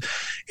live.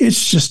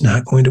 It's just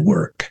not going to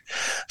work.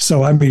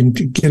 So, I mean,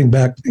 getting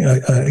back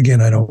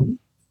again, I don't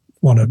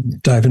want to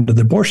dive into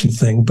the abortion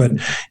thing, but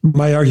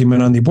my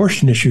argument on the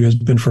abortion issue has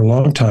been for a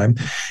long time,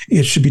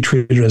 it should be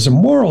treated as a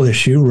moral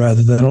issue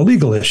rather than a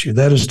legal issue.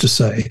 That is to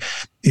say,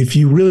 if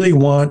you really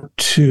want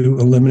to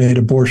eliminate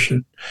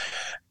abortion,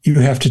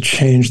 you have to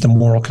change the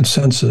moral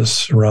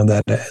consensus around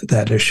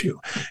that issue.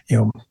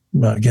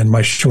 Again,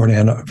 my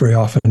shorthand very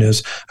often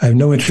is, I have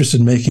no interest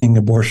in making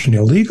abortion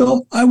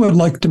illegal. I would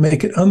like to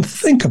make it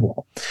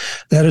unthinkable.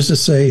 That is to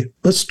say,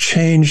 let's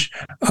change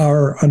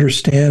our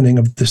understanding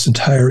of this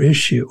entire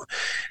issue.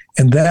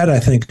 And that,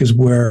 I think, is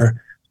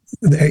where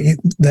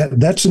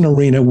that's an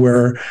arena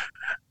where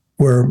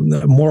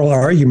moral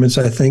arguments,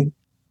 I think,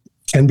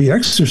 can be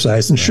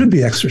exercised and should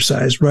be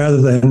exercised, rather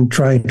than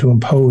trying to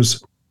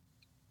impose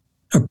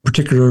a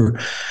particular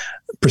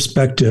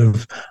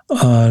perspective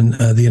on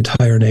the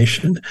entire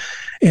nation.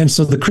 And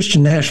so the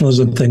Christian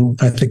nationalism thing,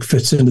 I think,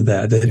 fits into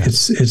that.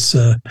 It's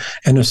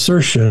an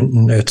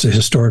assertion, it's a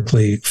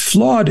historically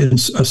flawed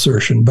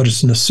assertion, but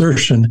it's an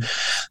assertion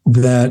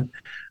that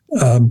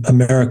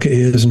America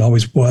is and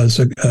always was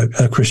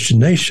a Christian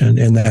nation,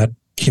 and that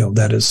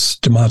that is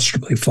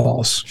demonstrably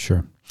false.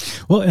 Sure.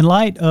 Well, in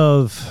light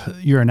of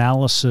your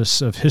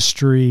analysis of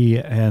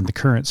history and the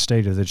current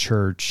state of the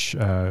church,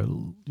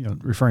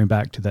 referring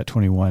back to that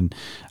 21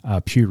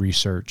 Pew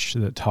research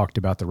that talked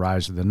about the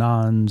rise of the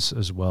nuns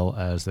as well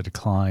as the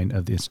decline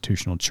of the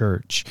institutional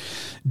church,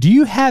 do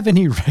you have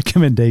any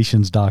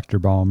recommendations, Dr.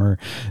 Balmer,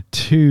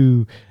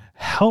 to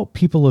help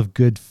people of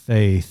good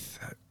faith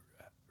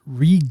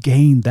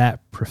regain that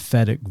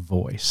prophetic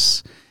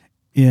voice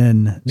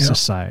in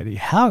society?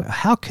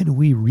 How can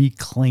we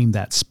reclaim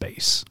that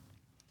space?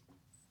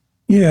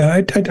 Yeah,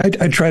 I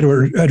try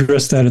to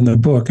address that in the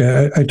book.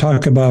 I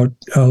talk about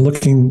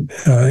looking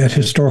at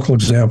historical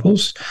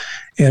examples.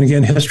 And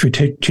again, history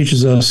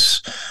teaches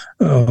us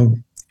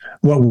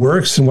what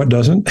works and what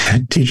doesn't.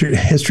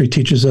 History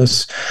teaches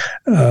us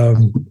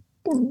the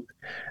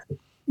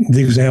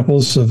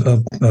examples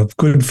of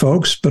good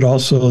folks, but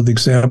also the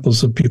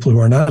examples of people who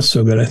are not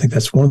so good. I think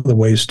that's one of the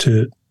ways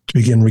to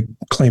begin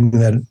reclaiming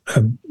that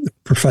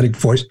prophetic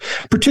voice,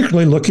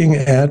 particularly looking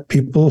at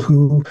people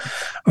who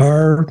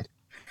are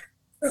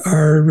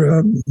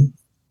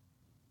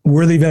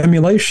worthy of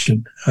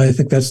emulation. I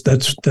think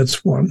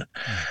that's one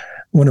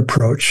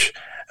approach.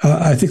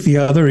 I think the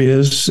other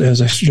is,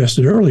 as I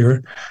suggested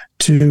earlier,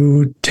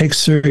 to take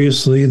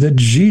seriously that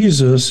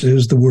Jesus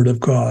is the Word of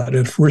God.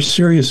 If we're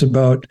serious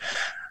about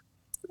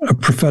a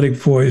prophetic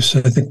voice,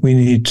 I think we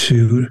need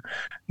to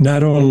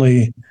not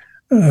only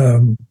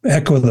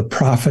echo the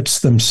prophets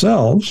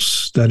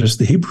themselves, that is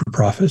the Hebrew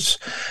prophets,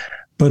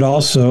 but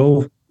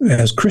also,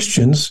 as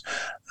Christians,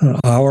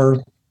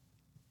 our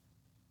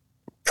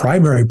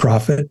primary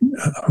prophet,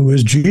 who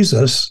is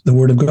Jesus, the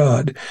Word of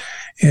God.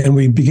 And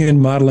we begin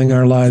modeling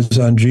our lives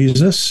on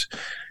Jesus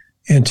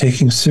and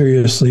taking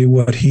seriously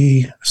what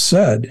he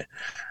said.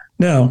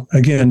 Now,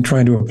 again,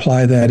 trying to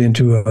apply that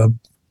into a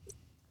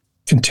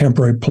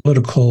contemporary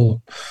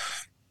political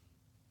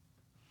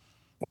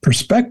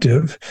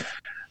perspective.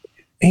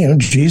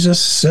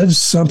 Jesus said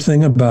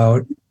something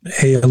about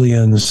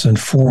aliens and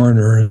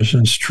foreigners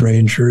and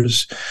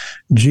strangers.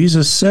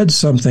 Jesus said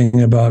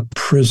something about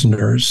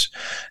prisoners.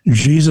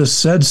 Jesus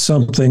said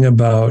something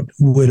about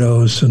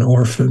widows and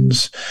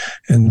orphans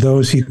and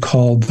those he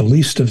called the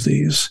least of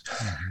these.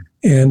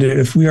 And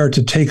if we are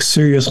to take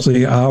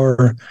seriously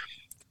our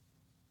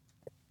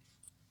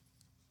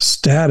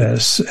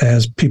status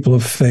as people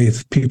of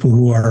faith, people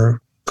who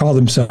call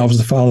themselves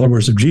the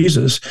followers of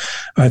Jesus,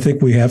 I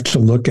think we have to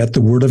look at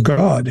the Word of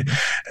God,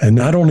 and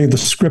not only the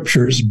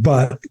Scriptures,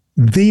 but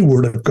the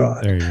Word of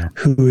God,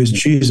 who is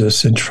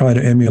Jesus, and try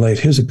to emulate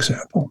his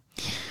example.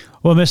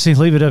 Well, Misty,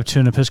 leave it up to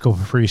an Episcopal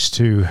priest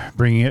to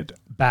bring it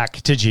back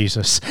to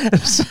Jesus.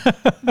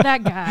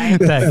 That guy.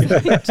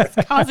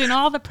 Just causing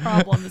all the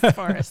problems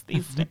for us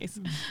these days.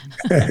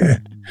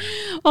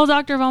 Well,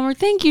 Dr. Balmer,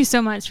 thank you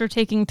so much for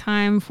taking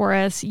time for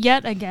us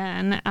yet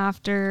again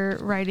after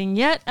writing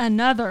yet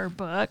another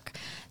book,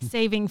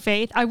 Saving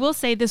Faith. I will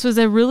say this was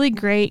a really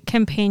great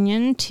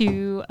companion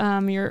to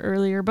your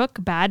earlier book,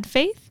 Bad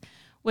Faith,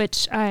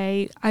 which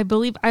I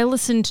believe I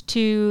listened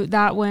to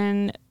that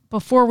one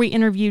before we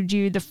interviewed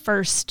you the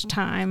first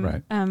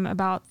time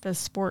about the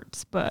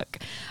sports book.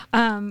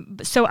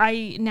 So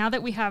now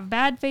that we have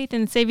Bad Faith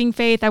and Saving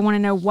Faith, I want to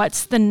know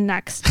what's the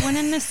next one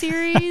in the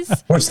series.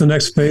 What's the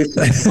next faith?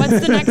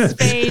 What's the next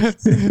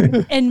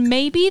faith? And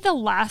maybe the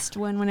last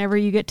one, whenever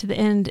you get to the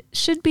end,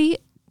 should be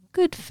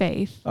Good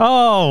Faith.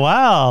 Oh,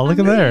 wow. Look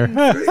at there.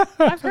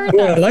 I've heard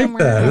that. I like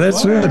that.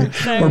 That's good.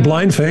 So, or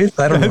Blind Faith.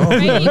 I don't know.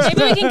 Maybe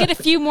we can get a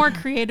few more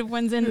creative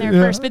ones in there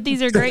first, but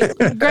these are great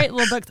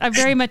little books. I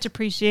very much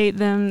appreciate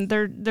them.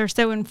 They're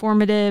so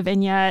informative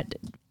and yet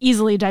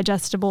easily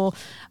digestible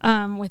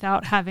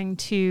without having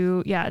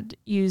to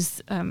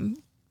use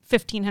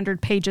 1,500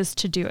 pages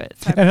to do it.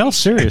 So in all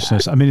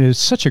seriousness, I mean, it's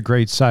such a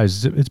great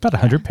size. It's about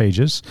 100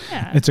 pages.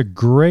 Yeah. It's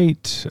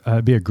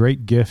be a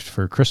great gift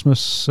for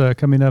Christmas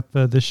coming up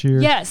this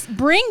year. Yes.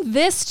 Bring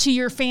this to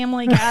your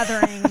family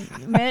gathering,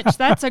 Mitch.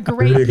 That's a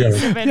great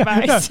piece of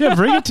advice. Yeah,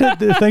 bring it to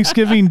the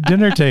Thanksgiving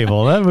dinner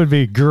table. That would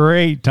be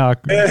great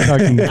talking points.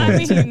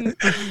 I mean,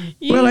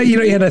 well,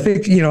 and I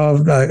think,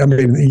 I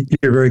mean,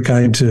 you're very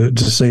kind to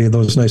say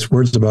those nice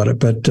words about it,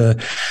 but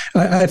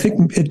I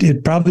think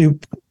it probably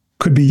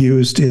could be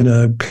used in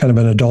a kind of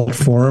an adult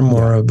forum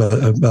or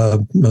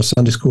a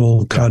Sunday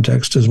school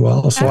context as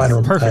well. So that's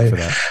perfect for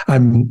that.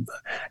 I'm,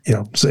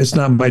 so it's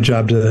not my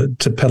job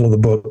to peddle the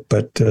book,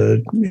 but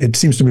it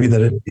seems to me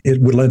that it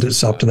would lend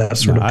itself to that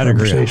sort of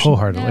conversation. I'd agree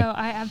wholeheartedly. No,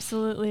 I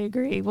absolutely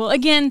agree. Well,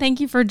 again, thank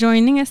you for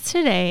joining us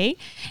today.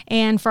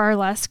 And for our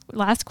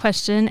last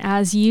question,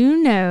 as you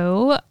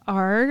know,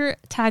 our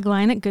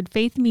tagline at Good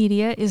Faith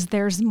Media is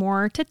 "There's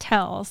more to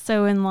tell."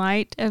 So in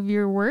light of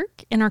your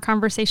work and our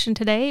conversation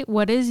today,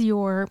 what is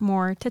your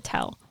more to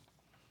tell?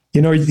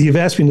 You've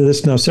asked me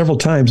this now several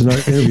times in our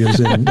interviews,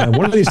 and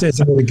one of these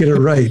days I'm going to get it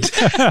right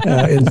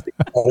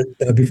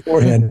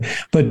beforehand.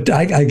 But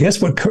I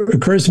guess what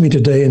occurs to me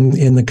today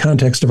in the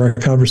context of our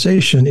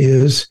conversation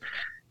is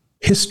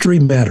history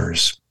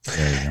matters.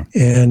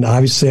 And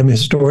obviously, I'm a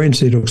historian,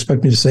 so you don't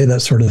expect me to say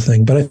that sort of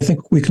thing. But I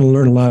think we can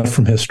learn a lot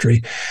from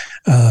history.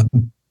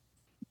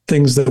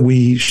 Things that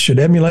we should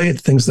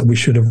emulate, things that we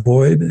should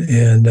avoid.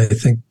 And I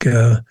think,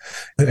 and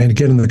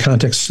again, in the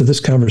context of this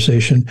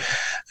conversation,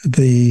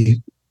 the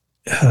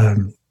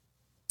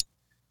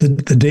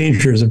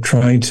dangers of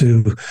trying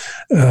to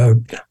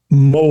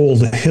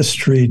mold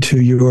history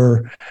to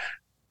your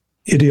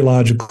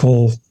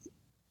ideological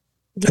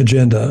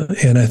agenda.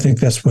 And I think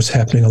that's what's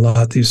happening a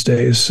lot these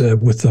days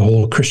with the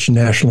whole Christian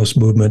nationalist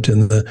movement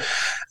and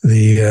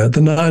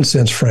the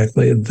nonsense,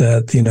 frankly,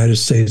 that the United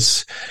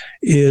States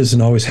is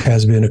and always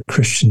has been a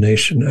Christian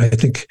nation. I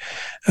think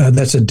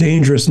that's a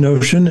dangerous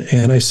notion.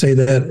 And I say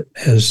that,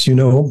 as you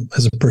know,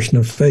 as a person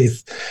of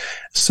faith,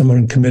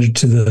 someone committed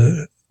to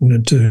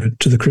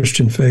the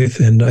Christian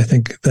faith. And I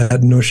think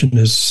that notion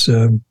is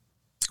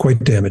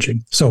quite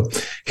damaging. So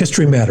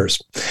history matters.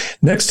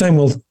 Next time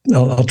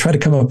I'll try to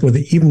come up with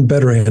an even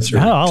better answer.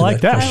 Oh, I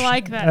like that. I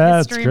like that.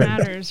 History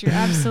matters. You're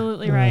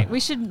absolutely right. We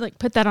should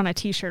put that on a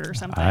t-shirt or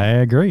something. I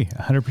agree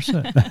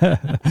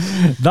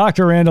 100%.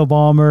 Dr. Randall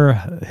Balmer,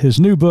 his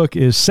new book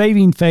is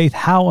Saving Faith: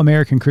 How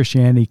American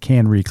Christianity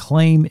Can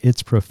Reclaim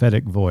Its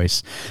Prophetic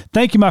Voice.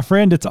 Thank you, my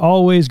friend. It's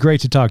always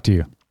great to talk to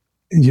you.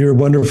 You're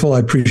wonderful. I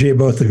appreciate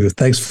both of you.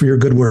 Thanks for your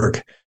good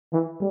work.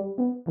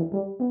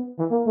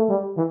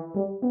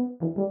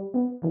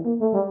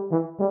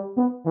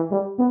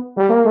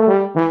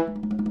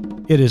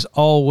 It is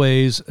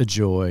always a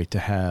joy to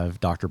have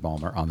Dr.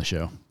 Balmer on the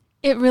show.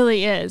 It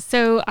really is.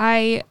 So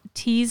I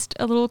teased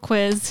a little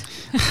quiz.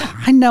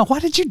 I know. Why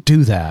did you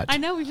do that? I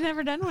know. We've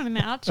never done one in the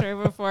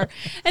outro before.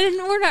 And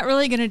we're not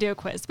really going to do a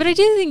quiz. But I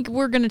do think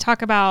we're going to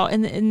talk about,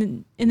 and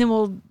then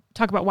we'll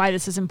talk about why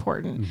this is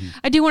important. Mm-hmm.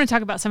 I do want to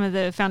talk about some of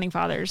the founding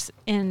fathers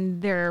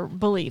and their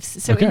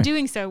beliefs. So in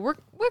doing so, we're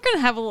going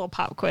to have a little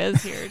pop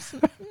quiz here. It's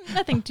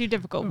nothing too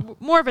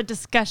difficult. More of a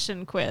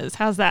discussion quiz.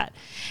 How's that?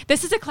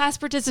 This is a class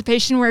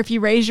participation where if you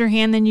raise your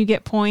hand, then you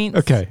get points.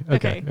 Okay.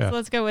 Yeah. So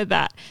let's go with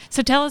that.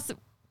 So tell us,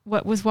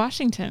 what was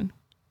Washington?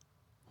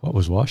 What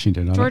was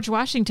Washington? George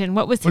Washington.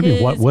 What was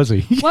his? What, what was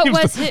he? What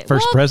was his?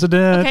 First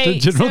president? Okay,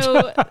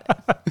 General. all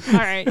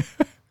right.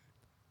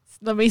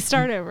 Let me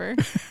start over.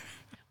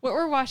 What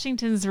were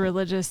Washington's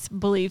religious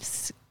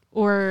beliefs,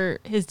 or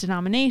his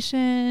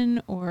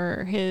denomination,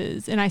 or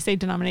his? And I say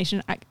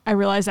denomination. I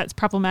realize that's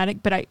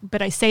problematic, but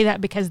I say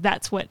that because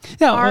that's what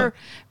our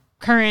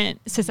current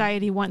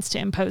society wants to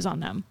impose on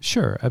them.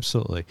 Sure,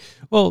 absolutely.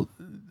 Well,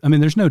 I mean,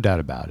 there's no doubt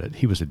about it.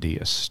 He was a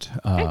deist.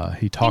 Okay.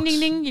 He talks. Ding,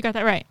 ding, ding. You got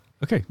that right.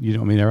 Okay, you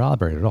don't mean to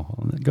elaborate at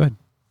all. Go ahead.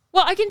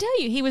 Well, I can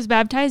tell you, he was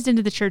baptized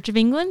into the Church of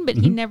England, but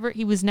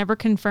he was never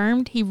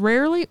confirmed. He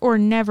rarely or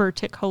never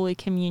took Holy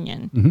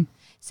Communion. Mm-hmm.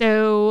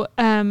 So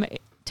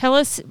tell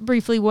us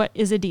briefly, what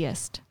is a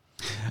deist?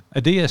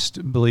 A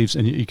deist believes,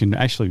 and you can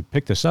actually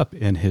pick this up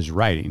in his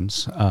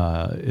writings,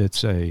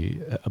 it's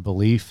a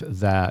belief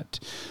that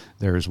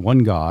there is one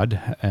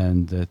God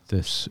and that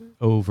this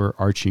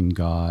overarching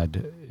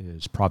God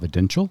is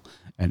providential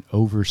and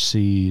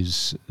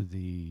oversees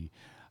the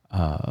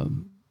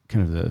kind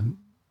of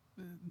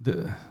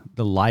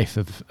the life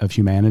of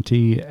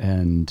humanity,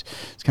 and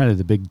it's kind of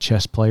the big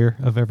chess player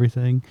of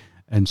everything.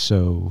 And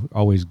so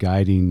always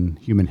guiding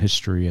human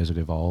history as it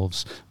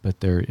evolves,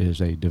 but there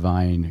is a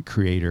divine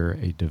creator,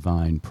 a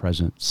divine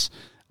presence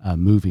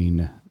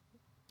moving.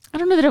 I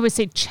don't know that I would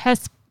say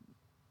chess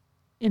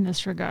in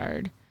this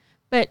regard,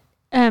 but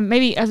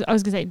maybe I was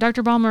going to say,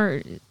 Dr.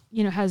 Balmer,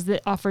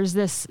 offers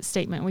this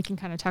statement. We can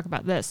kind of talk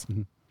about this.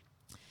 Mm-hmm.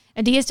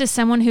 A deist is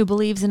someone who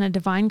believes in a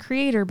divine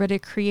creator, but a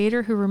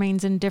creator who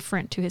remains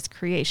indifferent to his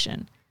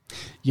creation.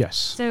 Yes.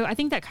 So I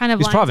think that kind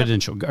of lines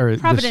providential.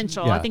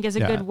 Providential, I think, is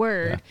a good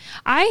word.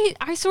 Yeah.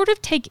 I sort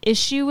of take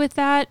issue with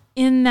that,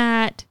 in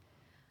that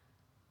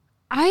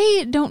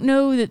I don't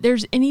know that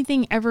there's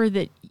anything ever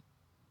that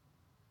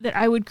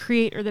I would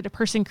create or that a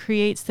person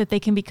creates that they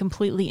can be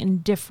completely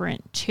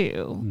indifferent to.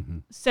 Mm-hmm.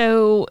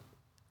 So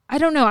I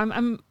don't know.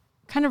 I'm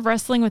kind of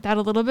wrestling with that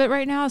a little bit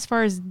right now as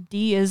far as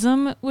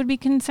deism would be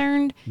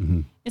concerned.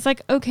 Mm-hmm. It's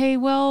like, okay,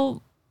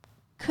 well,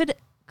 could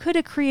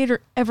a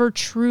creator ever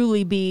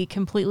truly be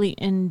completely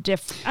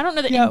indifferent? I don't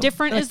know that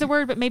indifferent is the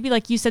word, but maybe,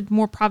 like you said,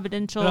 more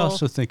providential. I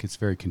also think it's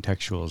very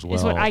contextual as well.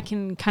 Is what I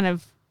can kind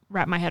of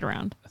wrap my head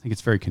around. I think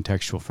it's very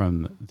contextual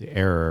from the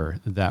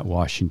era that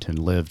Washington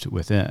lived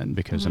within,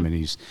 because I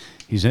mean,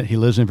 he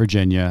lives in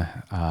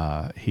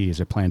Virginia. He is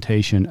a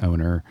plantation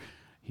owner.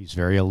 He's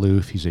very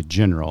aloof. He's a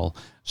general.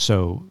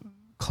 So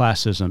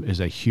classism is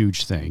a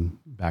huge thing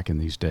back in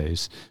these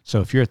days. So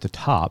if you're at the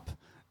top,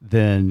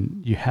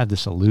 then you have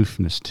this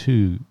aloofness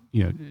to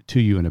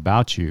you and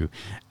about you,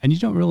 and you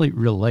don't really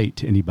relate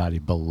to anybody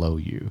below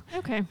you.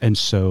 Okay. And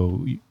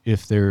so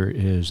if there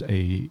is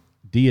a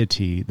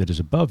deity that is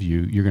above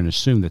you, you're going to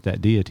assume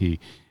that deity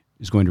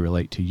is going to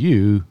relate to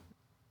you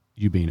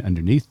being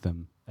underneath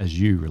them, as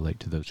you relate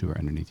to those who are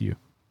underneath you.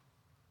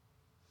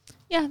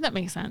 Yeah, that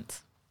makes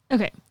sense.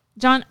 Okay.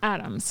 John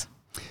Adams.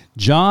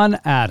 John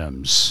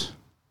Adams.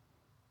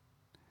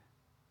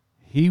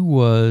 He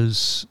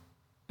was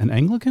an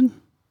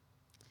Anglican?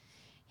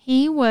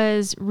 He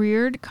was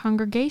reared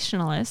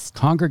Congregationalist.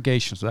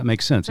 Congregationalist, that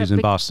makes sense. He's in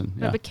Boston.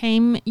 But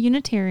became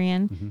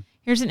Unitarian. Mm-hmm.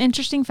 Here's an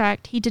interesting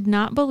fact. He did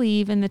not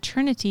believe in the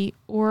Trinity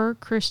or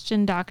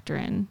Christian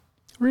doctrine.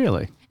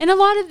 Really? And a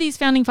lot of these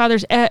founding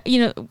fathers,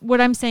 what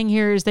I'm saying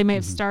here is they may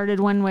have started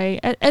one way,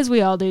 as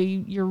we all do.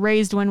 You're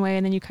raised one way,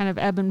 and then you kind of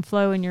ebb and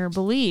flow in your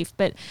belief.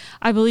 But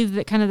I believe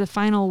that kind of the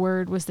final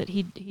word was that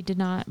he did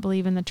not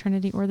believe in the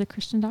Trinity or the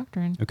Christian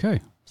doctrine. Okay.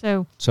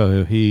 So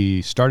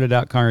he started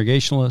out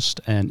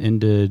Congregationalist and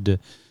ended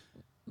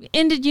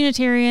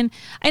Unitarian.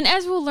 And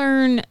as we'll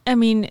learn, I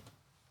mean,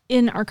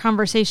 in our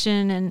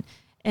conversation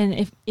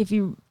and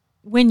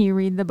when you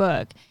read the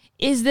book,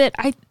 is that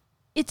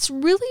it's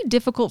really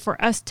difficult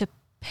for us to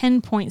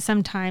pinpoint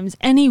sometimes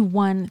any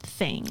one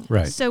thing.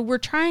 Right. So we're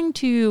trying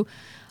to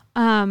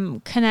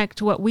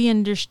connect what we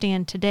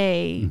understand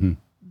today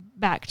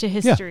back to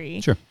history.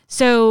 Yeah, sure.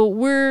 So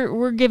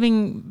we're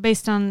giving,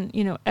 based on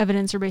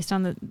evidence or based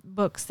on the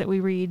books that we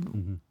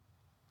read,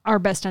 our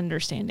best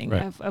understanding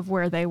of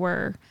where they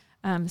were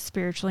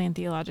spiritually and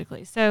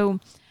theologically. So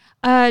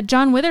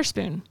John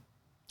Witherspoon.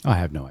 I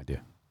have no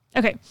idea.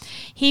 Okay.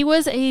 He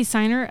was a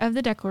signer of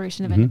the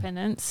Declaration of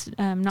Independence.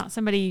 Not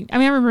somebody, I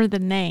remember the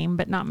name,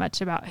 but not much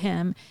about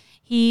him.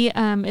 He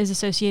is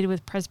associated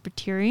with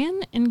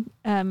Presbyterian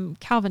and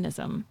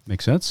Calvinism.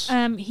 Makes sense.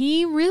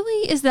 He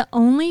really is the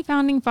only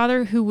founding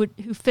father who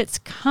fits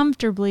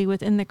comfortably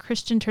within the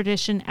Christian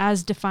tradition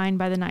as defined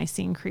by the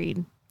Nicene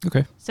Creed.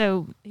 Okay.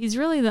 So he's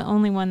really the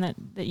only one that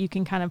you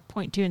can kind of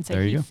point to and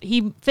say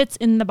he fits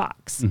in the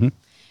box. Mm-hmm.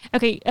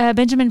 Okay.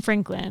 Benjamin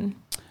Franklin.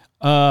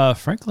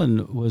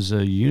 Franklin was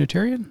a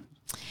Unitarian?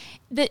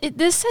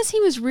 This says he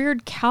was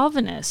reared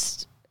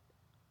Calvinist.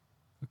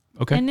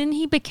 Okay. And then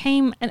he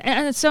became,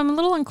 and so I'm a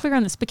little unclear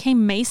on this,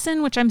 became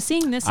Mason, which I'm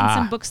seeing this in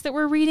some books that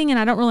we're reading, and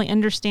I don't really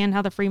understand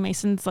how the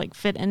Freemasons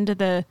fit into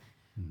the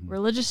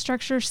religious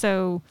structure,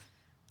 so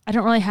I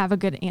don't really have a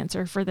good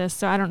answer for this,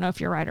 so I don't know if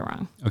you're right or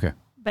wrong. Okay.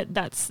 But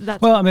that's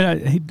well,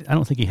 I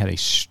don't think he had a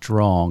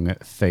strong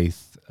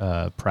faith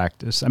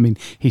practice. I mean,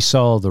 he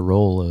saw the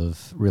role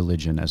of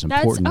religion as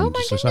important. Oh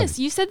my goodness,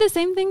 you said the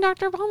same thing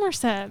Dr. Balmer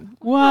said.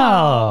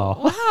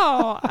 Wow.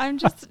 I'm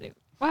just...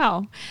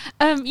 Wow.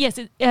 Yes,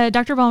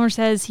 Dr. Balmer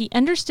says he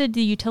understood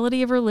the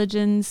utility of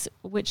religions,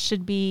 which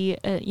should be,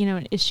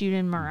 an issue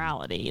in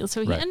morality.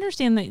 So he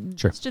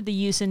understood the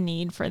use and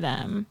need for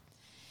them.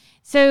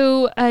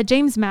 So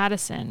James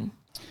Madison.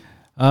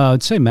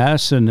 I'd say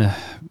Madison,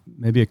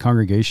 maybe a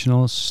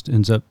Congregationalist,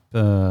 ends up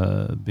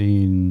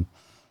being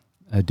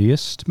a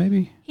deist,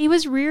 maybe? He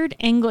was reared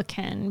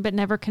Anglican, but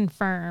never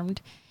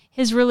confirmed.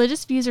 His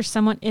religious views are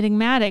somewhat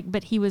enigmatic,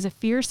 but he was a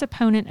fierce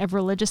opponent of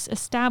religious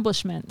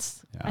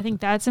establishments. Yeah. I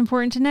think that's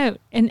important to note.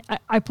 And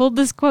I pulled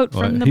this quote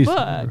from the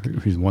book.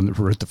 He's the one that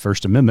wrote the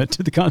First Amendment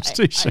to the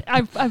Constitution.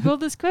 I pulled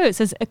this quote. It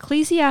says,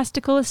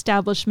 ecclesiastical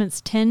establishments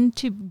tend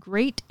to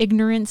great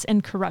ignorance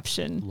and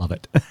corruption. Love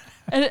it.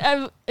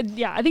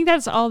 I think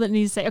that's all that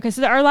needs to say. Okay,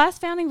 so our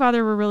last founding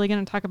father we're really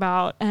going to talk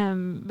about,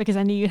 because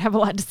I knew you'd have a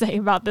lot to say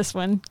about this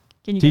one.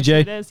 Can you guess who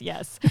it is?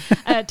 Yes.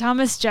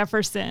 Thomas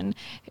Jefferson.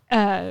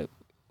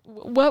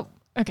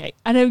 Okay,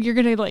 I know you're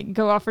going to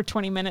go off for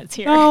 20 minutes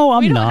here. No,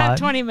 I'm not. We don't have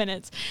 20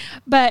 minutes.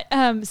 But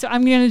so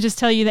I'm going to just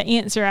tell you the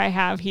answer I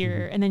have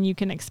here, and then you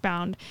can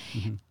expound.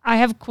 Mm-hmm. I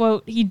have,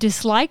 quote, he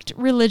disliked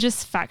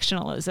religious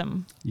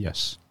factionalism.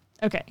 Yes.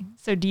 Okay,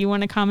 so do you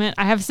want to comment?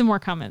 I have some more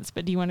comments,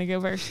 but do you want to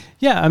go first?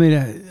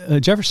 Yeah,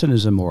 Jefferson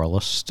is a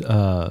moralist.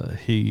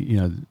 He,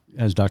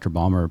 as Dr.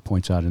 Balmer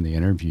points out in the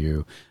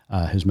interview,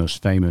 his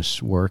most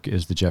famous work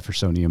is the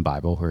Jeffersonian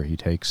Bible, where he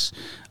takes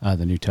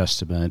the New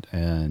Testament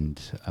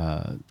and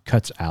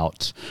cuts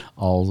out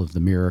all of the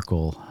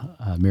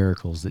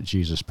miracles that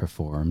Jesus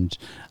performed,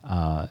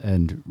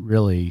 and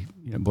really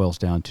boils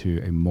down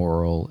to a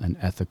moral and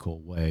ethical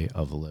way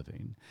of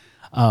living.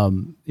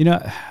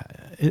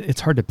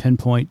 It's hard to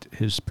pinpoint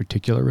his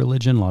particular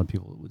religion. A lot of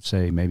people would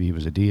say maybe he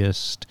was a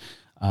deist.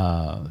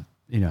 I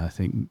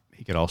think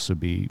he could also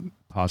be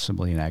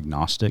possibly an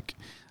agnostic.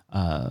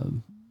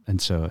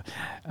 And so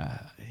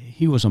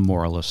he was a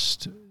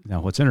moralist.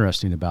 Now, what's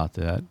interesting about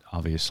that,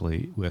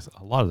 obviously, with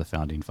a lot of the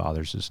founding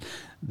fathers is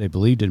they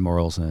believed in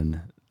morals and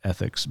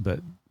ethics,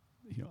 but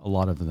a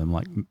lot of them,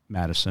 like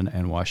Madison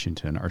and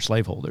Washington, are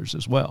slaveholders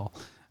as well.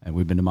 And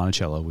we've been to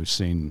Monticello. We've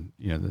seen,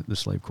 the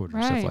slave quarter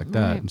and stuff like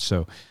that. Right. And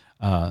so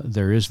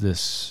there is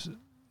this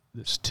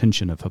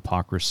tension of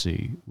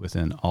hypocrisy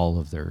within all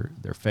of their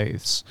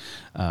faiths,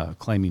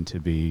 claiming to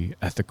be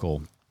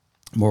ethical,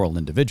 moral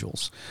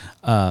individuals.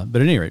 But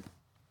at any rate,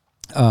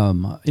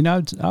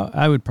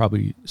 I would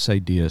probably say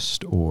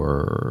deist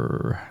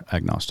or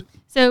agnostic.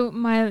 So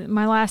my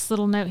last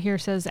little note here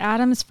says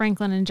Adams,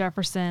 Franklin, and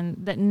Jefferson,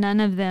 that none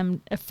of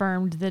them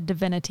affirmed the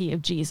divinity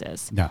of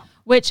Jesus. No.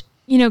 Which,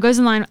 goes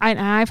in line.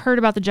 I've heard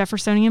about the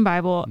Jeffersonian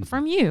Bible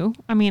from you.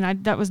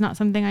 That was not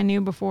something I knew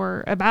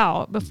before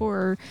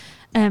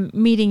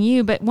meeting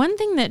you. But one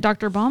thing that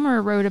Dr.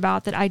 Balmer wrote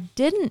about that I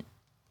didn't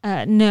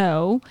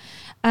no.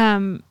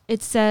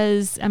 It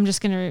says, I'm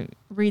just going to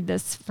read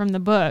this from the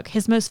book.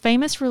 His most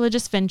famous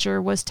religious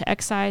venture was to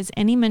excise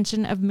any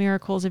mention of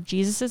miracles of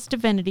Jesus'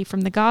 divinity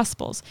from the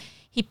Gospels.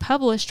 He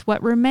published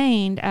what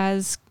remained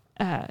as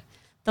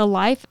the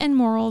life and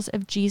morals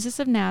of Jesus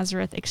of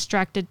Nazareth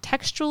extracted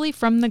textually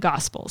from the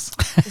Gospels.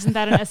 Isn't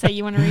that an essay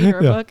you want to read or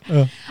a book?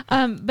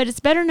 But it's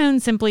better known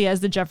simply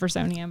as the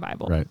Jeffersonian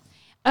Bible.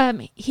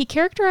 Right. He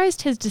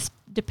characterized his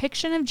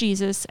depiction of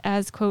Jesus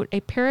as, quote,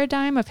 a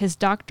paradigm of his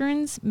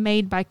doctrines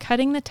made by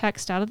cutting the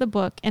text out of the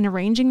book and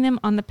arranging them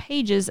on the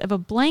pages of a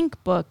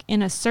blank book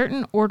in a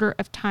certain order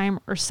of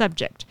time or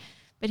subject.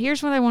 But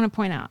here's what I want to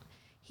point out.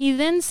 He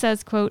then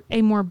says, quote,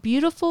 a more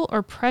beautiful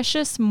or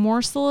precious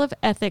morsel of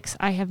ethics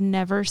I have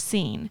never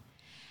seen.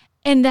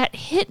 And that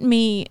hit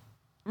me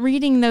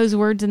reading those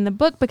words in the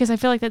book, because I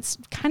feel like that's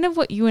kind of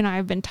what you and I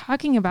have been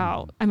talking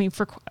about, I mean,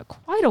 for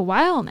quite a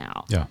while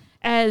now. Yeah.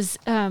 As,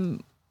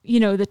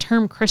 the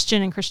term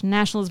Christian and Christian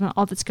nationalism and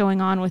all that's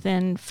going on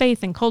within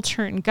faith and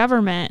culture and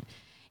government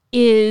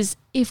is,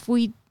 if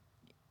we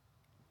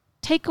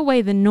take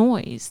away the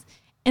noise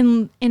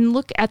and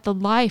look at the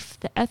life,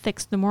 the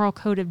ethics, the moral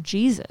code of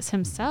Jesus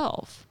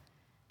himself,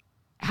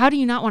 how do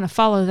you not want to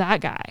follow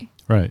that guy?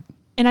 Right.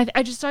 And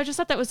I just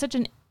thought that was such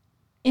an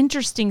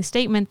interesting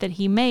statement that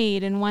he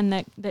made, and one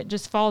that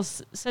just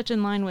falls such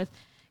in line with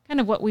kind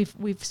of what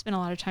we've spent a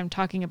lot of time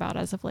talking about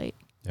as of late.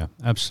 Yeah,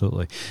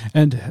 absolutely.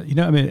 And,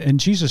 and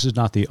Jesus is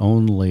not the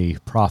only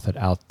prophet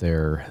out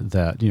there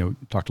that,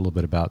 talked a little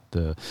bit about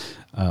the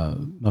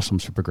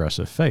Muslims for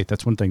progressive faith.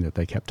 That's one thing that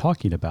they kept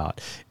talking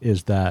about,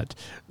 is that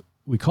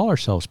we call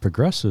ourselves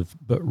progressive,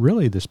 but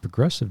really this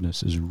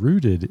progressiveness is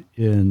rooted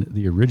in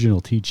the original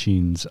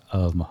teachings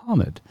of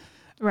Muhammad.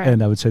 Right.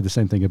 And I would say the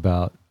same thing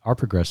about our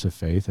progressive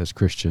faith as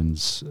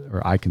Christians,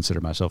 or I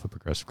consider myself a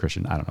progressive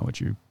Christian. I don't know what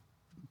you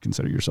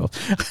consider yourself.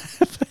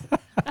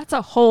 That's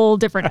a whole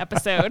different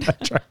episode.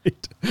 That's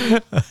right.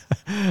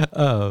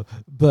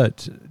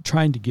 But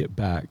trying to get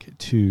back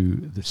to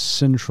the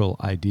central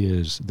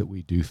ideas that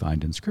we do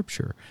find in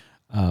Scripture,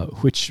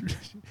 which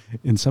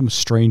in some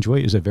strange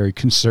way is a very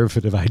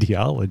conservative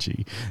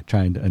ideology,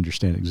 trying to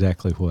understand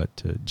exactly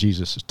what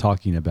Jesus is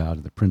talking about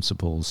and the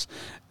principles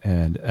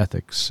and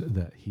ethics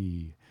that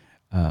he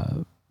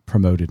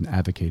promoted and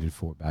advocated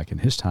for back in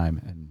his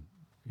time, and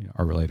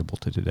are relatable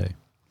to today.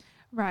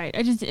 Right.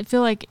 I just feel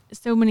like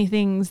so many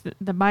things,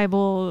 the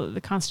Bible, the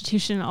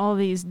Constitution, all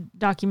these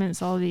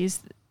documents, all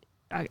these,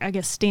 I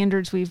guess,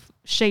 standards we've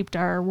shaped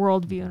our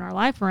worldview and our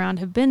life around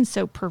have been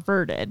so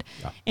perverted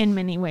in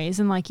many ways.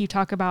 And like you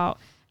talk about,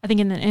 I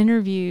think in the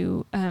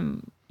interview,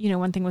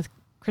 one thing with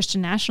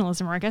Christian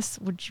nationalism, or I guess,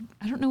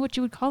 I don't know what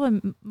you would call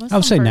them. I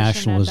would say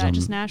nationalism.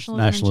 Just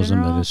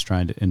nationalism that is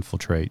trying to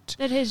infiltrate.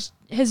 That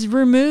has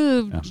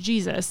removed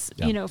Jesus,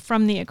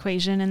 from the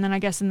equation. And then I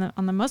guess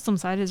on the Muslim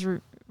side has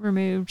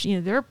removed,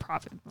 their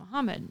prophet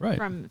Muhammad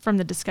from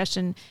the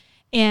discussion.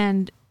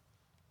 And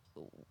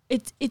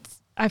it's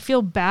I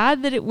feel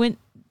bad that it went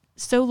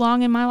so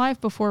long in my life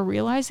before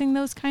realizing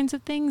those kinds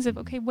of things of,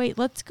 okay, wait,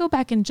 let's go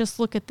back and just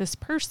look at this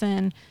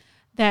person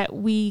that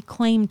we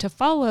claim to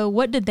follow.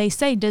 What did they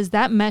say? Does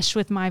that mesh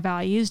with my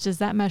values? Does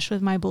that mesh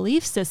with my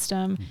belief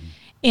system? Mm-hmm.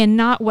 And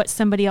not what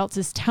somebody else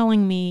is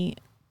telling me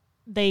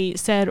they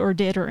said or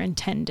did or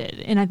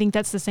intended. And I think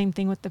that's the same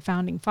thing with the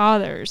founding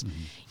fathers.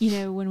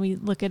 Mm-hmm. When we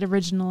look at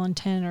original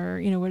intent,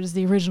 or, what does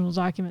the original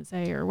document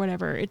say, or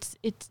whatever, it's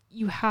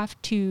you have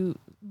to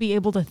be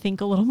able to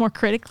think a little more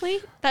critically,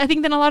 I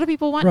think, than a lot of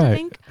people want to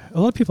think. A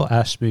lot of people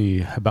ask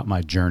me about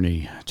my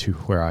journey to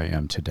where I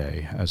am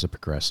today as a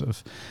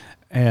progressive.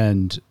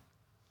 And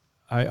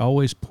I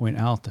always point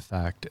out the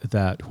fact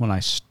that when I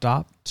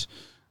stopped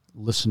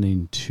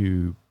listening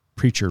to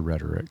preacher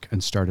rhetoric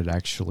and started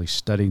actually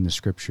studying the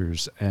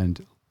Scriptures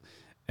and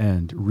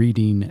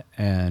reading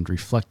and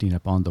reflecting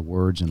upon the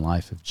words and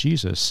life of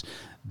Jesus,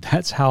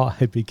 that's how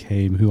I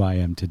became who I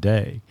am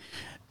today.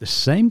 The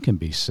same can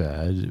be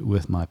said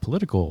with my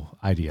political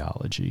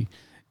ideology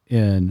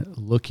in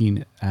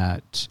looking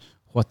at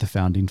what the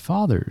founding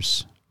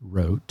fathers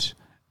wrote,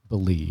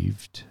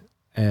 believed,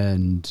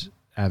 and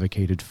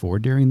advocated for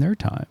during their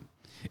time.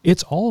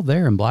 It's all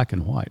there in black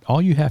and white.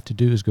 All you have to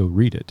do is go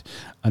read it.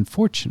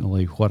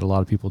 Unfortunately, what a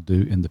lot of people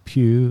do in the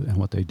pew and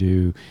what they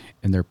do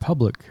in their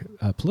public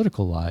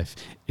political life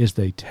is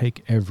they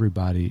take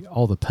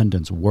all the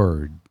pundits'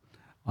 word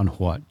on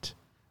what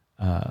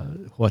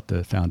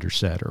the founder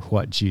said, or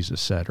what Jesus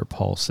said, or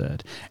Paul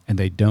said, and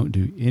they don't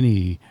do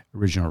any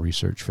original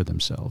research for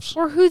themselves.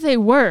 Or who they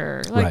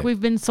were. Like,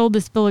 we've been sold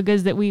this bill of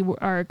goods that we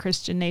are a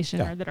Christian nation,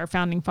 or that our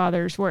founding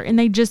fathers were, and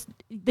they just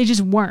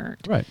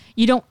weren't. Right.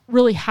 You don't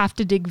really have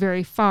to dig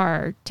very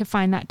far to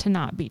find that to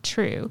not be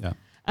true. Yeah.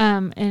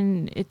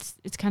 And it's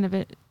kind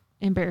of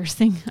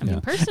embarrassing. I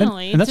mean,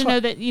 personally, and to know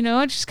that,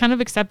 I just kind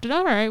of accepted,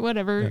 all right,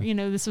 whatever,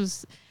 this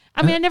was,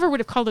 I mean, I never would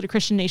have called it a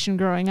Christian nation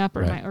growing up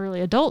or in my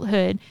early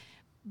adulthood,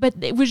 but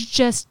it was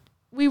just,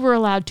 we were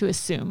allowed to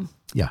assume.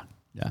 Yeah.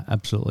 Yeah,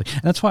 absolutely.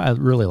 And that's why I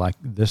really like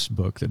this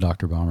book that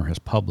Dr. Balmer has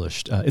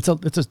published. It's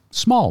a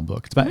small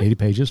book. It's about 80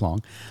 pages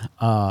long,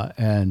 but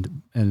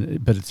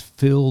it's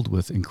filled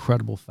with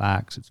incredible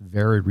facts. It's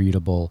very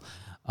readable.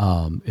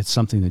 It's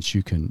something that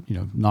you can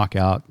knock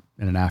out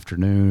in an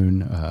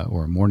afternoon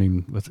or a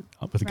morning with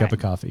a cup of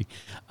coffee.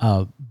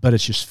 But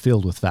it's just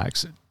filled with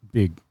facts.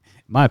 In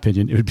my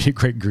opinion, it would be a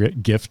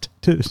great gift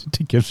to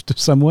give to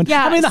someone.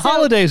 Yeah, I mean, the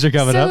holidays are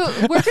coming up.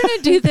 So we're going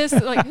to do this.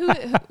 Like,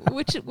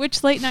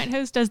 which late night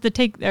host does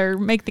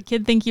make the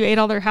kid think you ate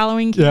all their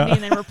Halloween candy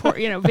and then report,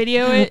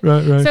 video it?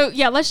 Right. So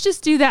yeah, let's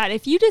just do that.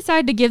 If you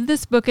decide to give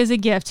this book as a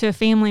gift to a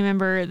family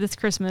member this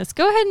Christmas,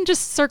 go ahead and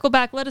just circle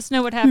back. Let us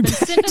know what happened.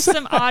 Send us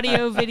some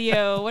audio,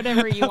 video,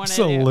 whatever you want to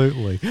do.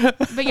 Absolutely.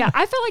 But yeah,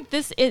 I feel like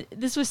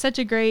this was such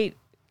a great,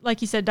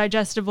 like you said,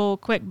 digestible,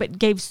 quick, but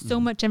gave so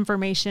much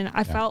information.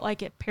 I felt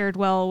like it paired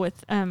well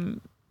with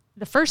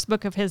the first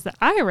book of his that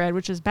I read,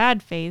 which was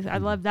Bad Faith. I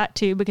loved that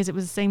too because it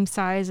was the same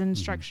size and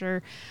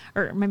structure,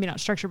 or maybe not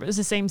structure, but it was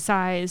the same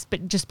size,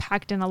 but just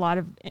packed in a lot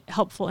of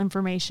helpful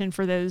information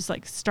for those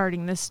like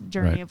starting this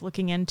journey of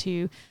looking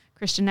into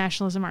Christian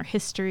nationalism, our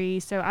history.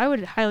 So I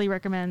would highly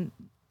recommend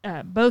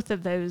both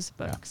of those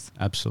books.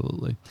 Yeah,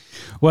 absolutely.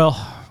 Well,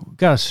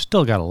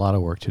 still got a lot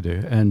of work to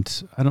do,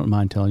 and I don't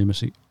mind telling you,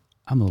 Missy,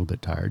 I'm a little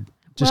bit tired.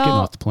 Just getting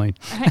off the plane.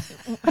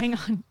 Hang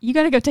on. You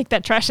got to go take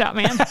that trash out,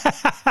 man.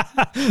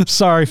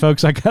 Sorry,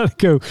 folks. I got to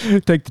go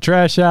take the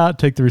trash out,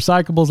 take the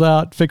recyclables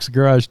out, fix the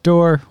garage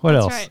door. What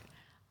else? That's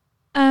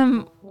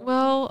right.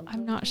 Well,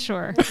 I'm not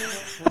sure.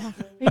 I'll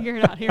figure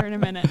it out here in a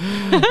minute.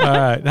 All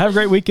right. Have a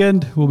great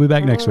weekend. We'll be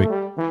back next week.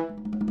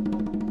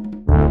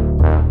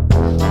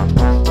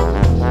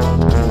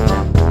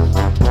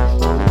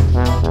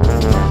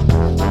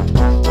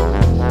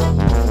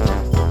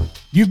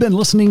 You've been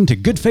listening to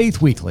Good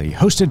Faith Weekly,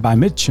 hosted by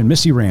Mitch and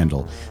Missy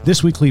Randall.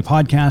 This weekly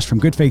podcast from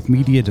Good Faith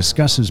Media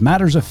discusses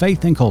matters of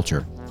faith and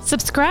culture.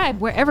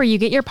 Subscribe wherever you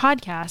get your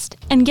podcast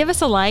and give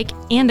us a like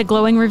and a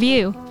glowing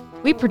review.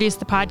 We produce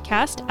the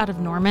podcast out of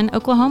Norman,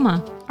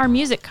 Oklahoma. Our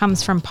music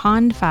comes from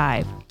Pond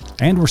 5.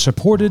 And we're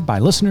supported by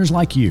listeners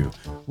like you.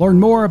 Learn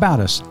more about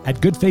us at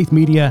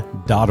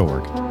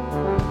goodfaithmedia.org.